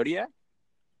that? Zodiac?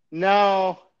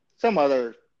 No, some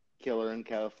other killer in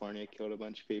California killed a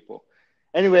bunch of people.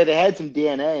 Anyway, they had some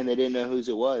DNA and they didn't know whose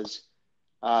it was.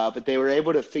 But they were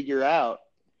able to figure out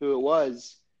who it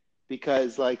was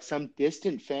because like some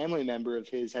distant family member of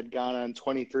his had gone on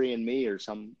 23andMe or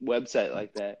some website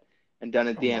like that and done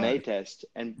a DNA test.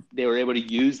 And they were able to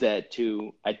use that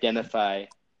to identify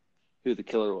who the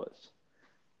killer was.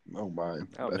 Oh, my.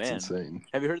 Oh, That's man. insane.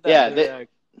 Have you heard that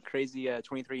crazy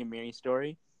 23andMe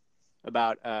story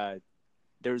about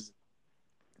there's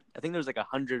I think there's like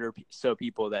 100 or so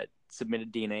people that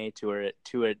submitted DNA to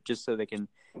it just so they can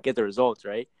get the results,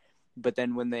 right? But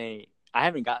then when I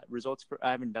haven't got results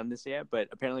I haven't done this yet, but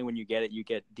apparently when you get it, you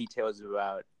get details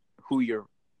about who your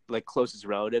like closest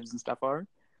relatives and stuff are.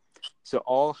 So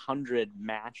all 100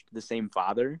 matched the same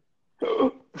father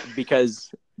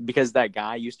because that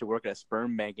guy used to work at a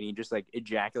sperm bank and he just like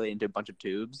ejaculated into a bunch of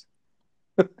tubes.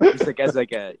 Just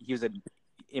like he was an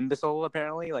imbecile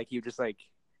apparently. Like he would just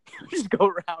go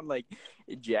around like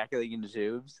ejaculating into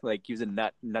tubes. Like he was a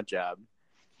nut job.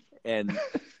 And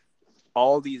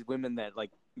all these women that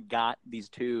like got these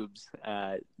tubes,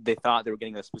 they thought they were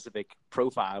getting a specific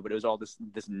profile, but it was all this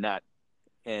nut.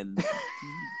 And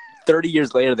 30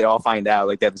 years later, they all find out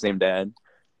like they have the same dad.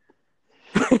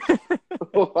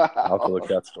 Wow. I'll have to look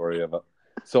that story up.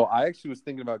 So I actually was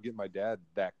thinking about getting my dad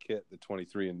that kit, the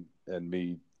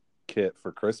 23andMe kit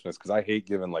for Christmas, because I hate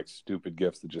giving like stupid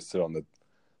gifts that just sit on the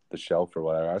shelf or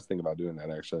whatever. I was thinking about doing that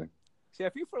actually. See, I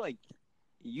feel for like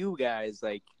you guys,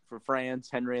 like for France,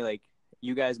 Henry, like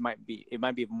you guys might be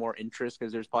more interest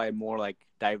because there's probably more like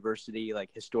diversity like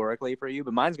historically for you,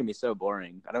 but mine's gonna be so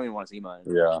boring. I don't even want to see mine.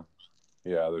 Yeah,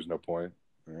 there's no point.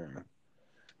 Yeah.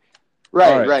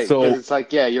 Right. So it's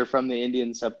like, yeah, you're from the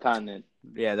Indian subcontinent.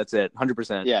 Yeah, that's it.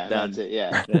 100%. Yeah, done. that's it.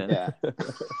 Yeah.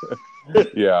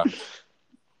 Yeah.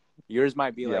 Yours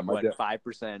might be like my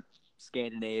 5%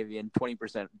 Scandinavian,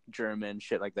 20% German,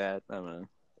 shit like that. I don't know.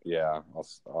 Yeah,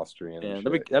 Austrian. Yeah,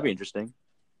 that'd be interesting.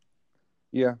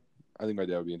 Yeah, I think my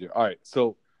dad would be into it. All right,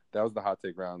 so that was the hot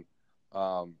take round.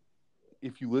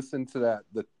 If you listen to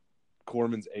the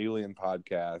Corman's Alien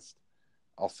podcast,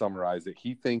 I'll summarize it.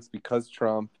 He thinks because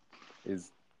Trump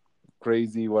is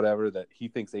crazy, whatever, that he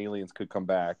thinks aliens could come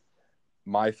back.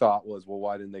 My thought was, well,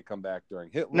 why didn't they come back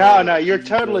during Hitler? No, you're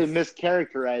totally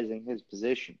mischaracterizing his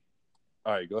position.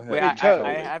 All right, go ahead. Wait,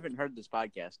 I haven't heard this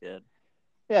podcast yet.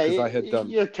 Yeah,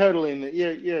 you're totally.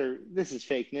 This is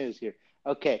fake news here.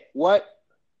 Okay, what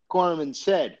Corman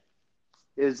said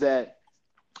is that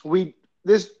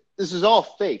this is all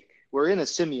fake. We're in a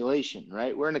simulation,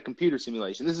 right? We're in a computer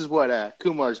simulation. This is what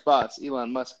Kumar's boss,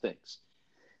 Elon Musk, thinks.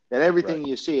 That everything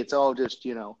you see, it's all just,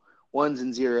 ones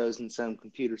and zeros in some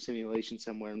computer simulation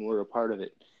somewhere, and we're a part of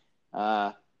it.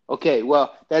 Okay,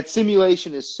 well, that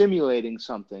simulation is simulating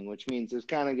something, which means there's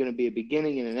kind of going to be a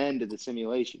beginning and an end to the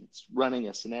simulation. It's running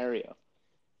a scenario.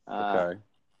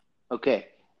 Okay,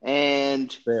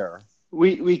 and fair.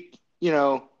 We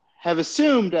have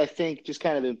assumed, I think, just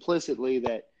kind of implicitly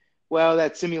that, well,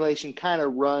 that simulation kind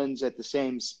of runs at the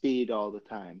same speed all the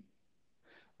time,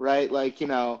 right? Like,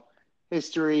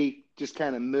 history just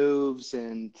kind of moves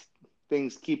and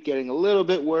things keep getting a little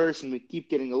bit worse and we keep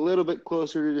getting a little bit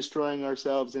closer to destroying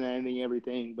ourselves and ending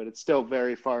everything, but it's still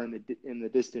very far in the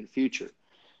distant future.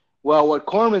 Well, what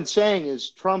Corman's saying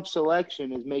is Trump's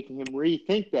election is making him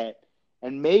rethink that,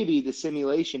 and maybe the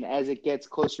simulation, as it gets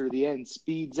closer to the end,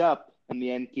 speeds up and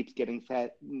the end keeps getting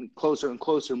closer and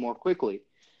closer more quickly.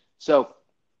 So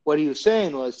what he was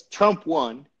saying was Trump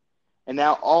won, and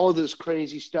now all of this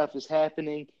crazy stuff is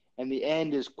happening, and the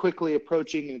end is quickly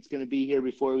approaching, and it's going to be here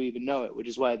before we even know it, which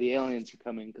is why the aliens are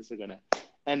coming, because they're going to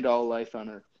end all life on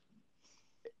Earth.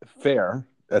 Fair.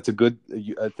 That's a good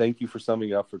thank you for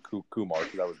summing up for Kumar,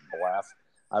 because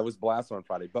I was blasted on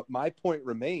Friday. But my point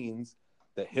remains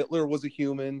that Hitler was a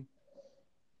human.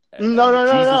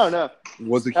 No.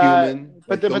 Was a human.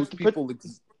 But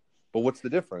what's the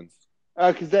difference?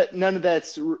 Because none of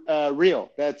that's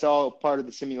real. That's all part of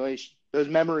the simulation. Those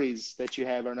memories that you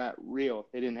have are not real.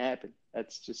 They didn't happen.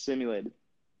 That's just simulated.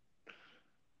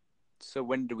 So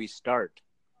when do we start?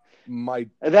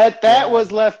 That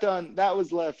was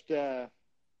left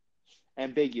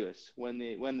ambiguous when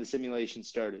the simulation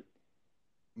started.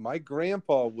 My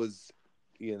grandpa was,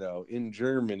 in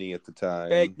Germany at the time.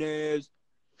 Fake news.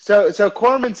 So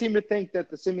Corman seemed to think that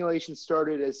the simulation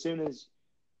started as soon as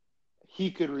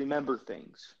he could remember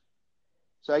things.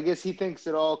 So I guess he thinks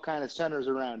it all kind of centers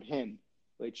around him,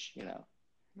 which,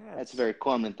 that's a very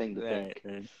Corman thing to think.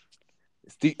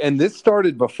 Right. And this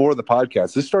started before the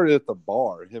podcast. This started at the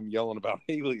bar, him yelling about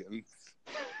aliens.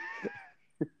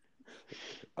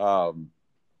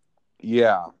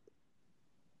 Yeah.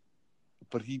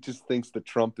 But he just thinks that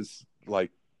Trump is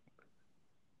like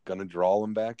gonna draw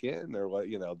him back in, or what,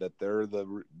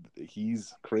 that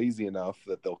he's crazy enough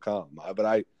that they'll come.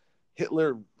 But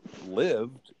Hitler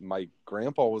lived. My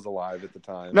grandpa was alive at the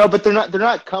time. No, but they're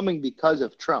not coming because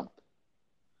of Trump.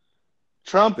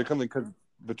 They're coming because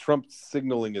the Trump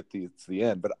signaling it's the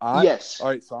end. But yes. All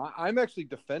right, so I'm actually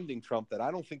defending Trump, that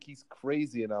I don't think he's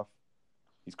crazy enough.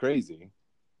 He's crazy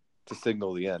to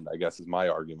signal the end, I guess, is my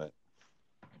argument.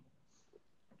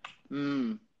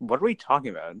 What are we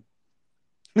talking about?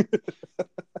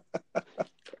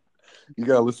 You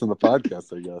gotta listen to the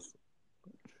podcast, I guess.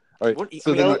 All right.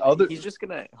 He's just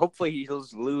gonna. Hopefully, he'll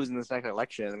lose in this next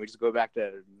election, and we just go back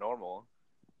to normal.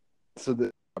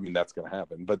 That's gonna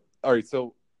happen. But all right,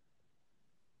 so,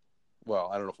 well,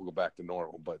 I don't know if we'll go back to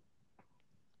normal, but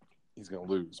he's gonna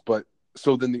lose. But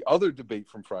so then the other debate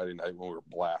from Friday night when we were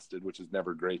blasted, which is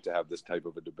never great to have this type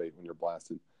of a debate when you're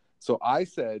blasted. So I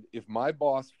said, if my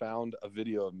boss found a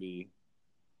video of me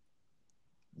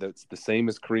that's the same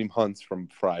as Kareem Hunt's from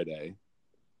Friday,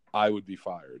 I would be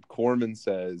fired. Corman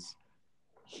says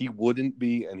he wouldn't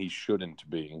be and he shouldn't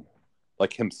be,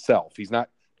 like himself. He's not,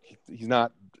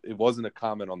 it wasn't a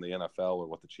comment on the NFL or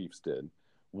what the Chiefs did.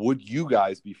 Would you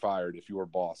guys be fired if your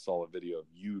boss saw a video of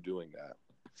you doing that?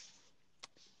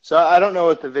 So I don't know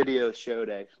what the video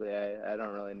showed, actually. I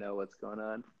don't really know what's going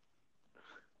on.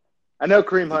 I know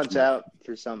Kareem Hunt's out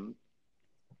for some,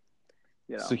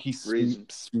 so he reason.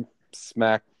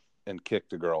 Smacked and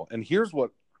kicked a girl. And here's what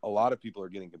a lot of people are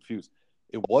getting confused.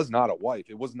 It was not a wife.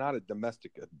 It was not a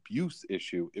domestic abuse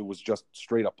issue. It was just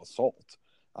straight up assault.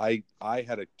 I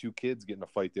had 2 kids get in a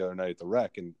fight the other night at the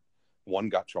rec, and one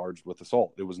got charged with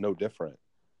assault. It was no different.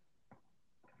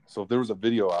 So if there was a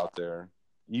video out there,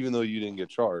 even though you didn't get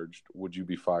charged, would you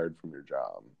be fired from your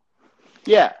job?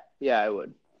 Yeah, I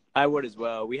would. I would as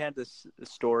well. We had this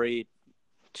story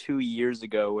 2 years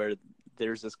ago where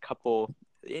there's this couple,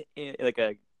 like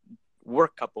a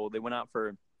work couple. They went out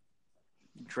for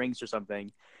drinks or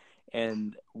something,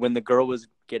 and when the girl was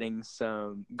going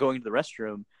to the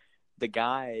restroom, the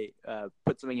guy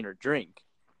put something in her drink,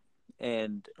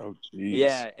 and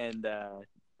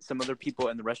some other people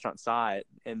in the restaurant saw it,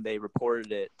 and they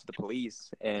reported it to the police.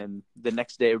 And the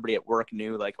next day, everybody at work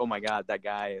knew, like, oh my God, that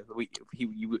guy, we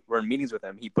were in meetings with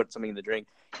him. He put something in the drink.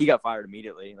 He got fired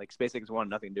immediately. Like, SpaceX wanted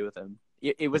nothing to do with him.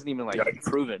 It wasn't even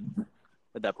proven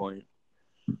at that point.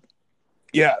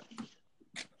 Yeah.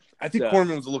 I think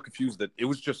Corman was a little confused that it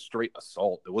was just straight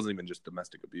assault. It wasn't even just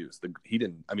domestic abuse. He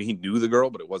knew the girl,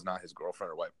 but it was not his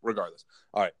girlfriend or wife. Regardless.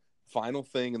 All right. Final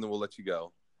thing, and then we'll let you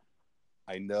go.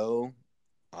 I know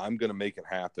I'm going to make it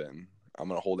happen. I'm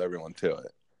going to hold everyone to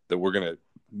it. That we're going to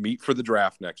meet for the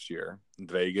draft next year in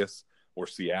Vegas or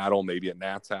Seattle, maybe at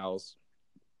Nat's house,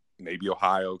 maybe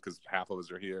Ohio, because half of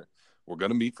us are here. We're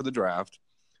going to meet for the draft.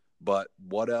 But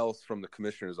what else from the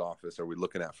commissioner's office are we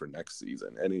looking at for next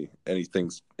season? Any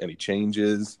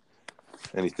changes?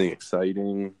 Anything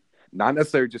exciting? Not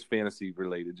necessarily just fantasy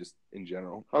related, just in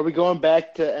general. Are we going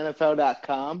back to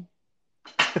NFL.com?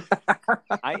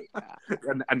 I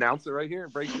announce it right here.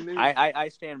 Breaking news. I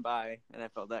stand by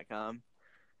NFL.com.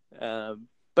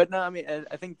 But no,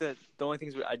 I think that the only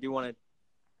things I do want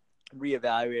to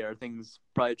reevaluate are things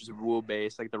probably just rule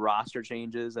based, like the roster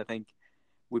changes. I think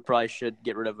we probably should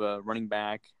get rid of a running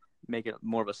back, make it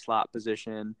more of a slot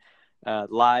position.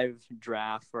 Live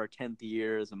draft for our 10th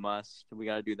year is a must. We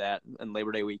got to do that on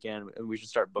Labor Day weekend. We should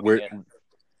start booking it.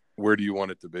 Where do you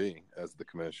want it to be as the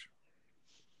commish?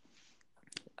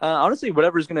 Honestly,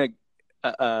 whatever's going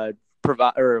to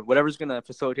provide or whatever's going to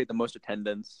facilitate the most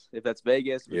attendance. If that's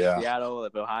Vegas, if it's Seattle,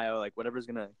 if Ohio, like whatever's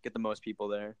going to get the most people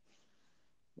there.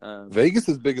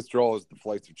 Vegas's biggest draw is the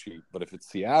flights are cheap, but if it's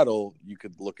Seattle, you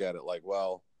could look at it like,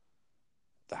 well,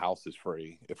 the house is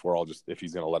free if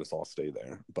he's going to let us all stay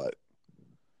there. But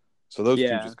so those two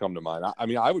just come to mind.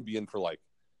 I would be in for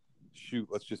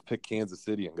let's just pick Kansas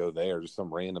City and go there, just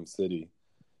some random city.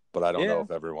 But I don't know if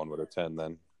everyone would attend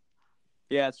then.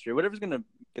 Yeah, that's true. Whatever's going to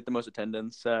get the most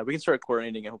attendance. We can start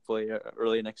coordinating it hopefully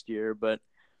early next year. But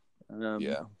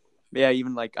Yeah,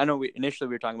 even like I know initially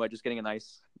we were talking about just getting a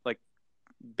nice like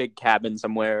big cabin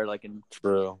somewhere like in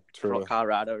True.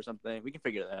 Colorado or something. We can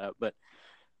figure that out. But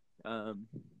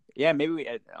yeah, maybe we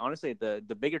honestly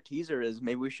the bigger teaser is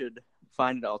maybe we should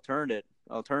find an alternative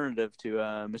to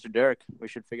Mr. Derek. We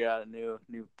should figure out a new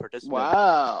participant.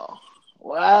 Wow.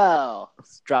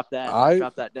 Let's drop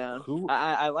that down. Who-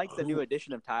 I like the new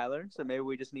addition of Tyler, so maybe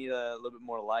we just need a little bit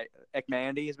more light.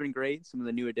 Ekmandy has been great. Some of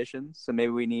the new additions, so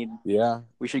maybe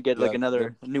we should get like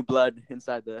another new blood in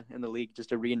the league just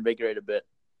to reinvigorate a bit.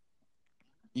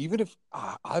 Even if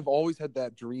I've always had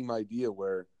that dream idea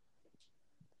where,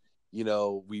 you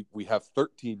know, we have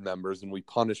 13 members and we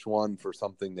punish one for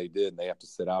something they did and they have to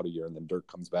sit out a year, and then Dirk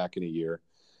comes back in a year,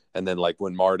 and then like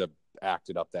when Marta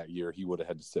acted up that year, he would have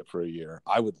had to sit for a year.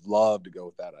 I would love to go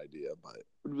with that idea, but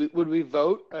would we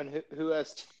vote on who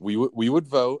has to? We would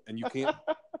vote, and you can't.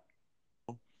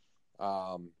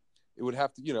 It would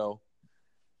have to, you know.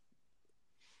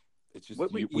 It's just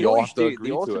we all have to agree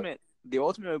to it. The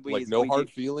ultimate would be like no hard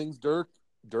feelings, Dirk.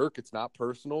 Dirk, it's not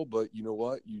personal, but you know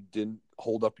what? You didn't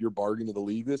hold up your bargain to the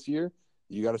league this year.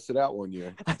 You got to sit out 1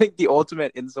 year. I think the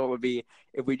ultimate insult would be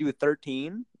if we do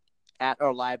 13 at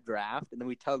our live draft, and then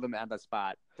we tell them at the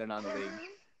spot they're not in the league.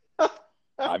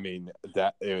 I mean,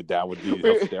 that would be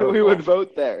hysterical. We would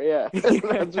vote there, yeah.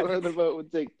 That's where the vote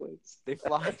would take place. They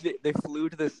flew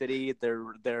to the city.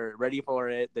 They're ready for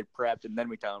it. They're prepped, and then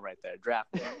we tell them right there,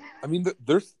 draft them. I mean,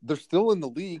 they're still in the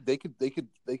league. They could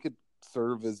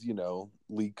serve as, you know,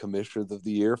 league commissioners of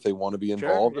the year if they want to be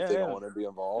involved. If they don't want to be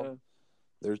involved,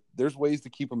 there's ways to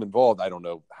keep them involved. I don't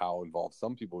know how involved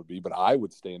some people would be, but I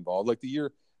would stay involved. Like the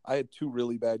year I had 2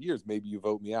 really bad years. Maybe you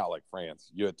vote me out. Like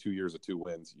France, you had 2 years of 2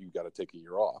 wins. You got to take a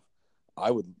year off. I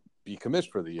would be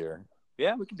commissioned for the year.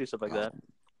 Yeah, we can do stuff like that.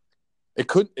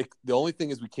 The only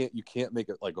thing is you can't make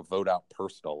it like a vote out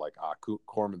personal. Like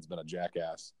Corman's been a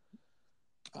jackass.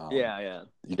 Yeah.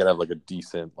 You got to have like a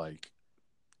decent like,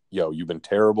 yo, you've been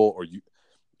terrible, or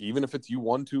even if it's you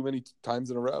won too many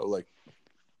times in a row, like.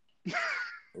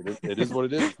 It is what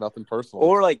it is. It's nothing personal.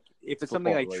 Or like if it's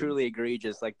something like truly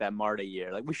egregious, like that Marta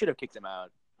year, like we should have kicked him out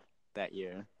that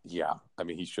year. Yeah, I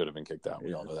mean he should have been kicked out.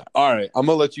 We all know that. All right, I'm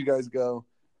gonna let you guys go.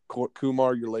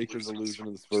 Kumar, your Lakers are losing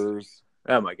to the Spurs.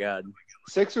 Oh my God,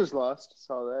 Sixers lost.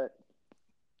 Saw that.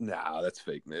 Nah, that's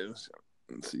fake news.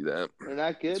 I didn't see that. They're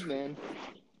not good, man.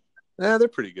 Nah, they're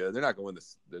pretty good. They're not going to win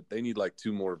this. They need like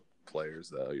 2 more players,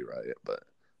 though. You're right, but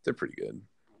they're pretty good.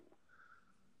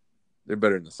 They're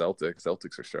better than the Celtics.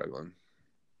 Celtics are struggling.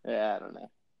 Yeah, I don't know.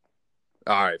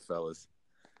 All right, fellas.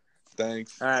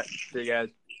 Thanks. All right, see you guys.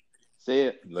 See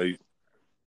ya. Late.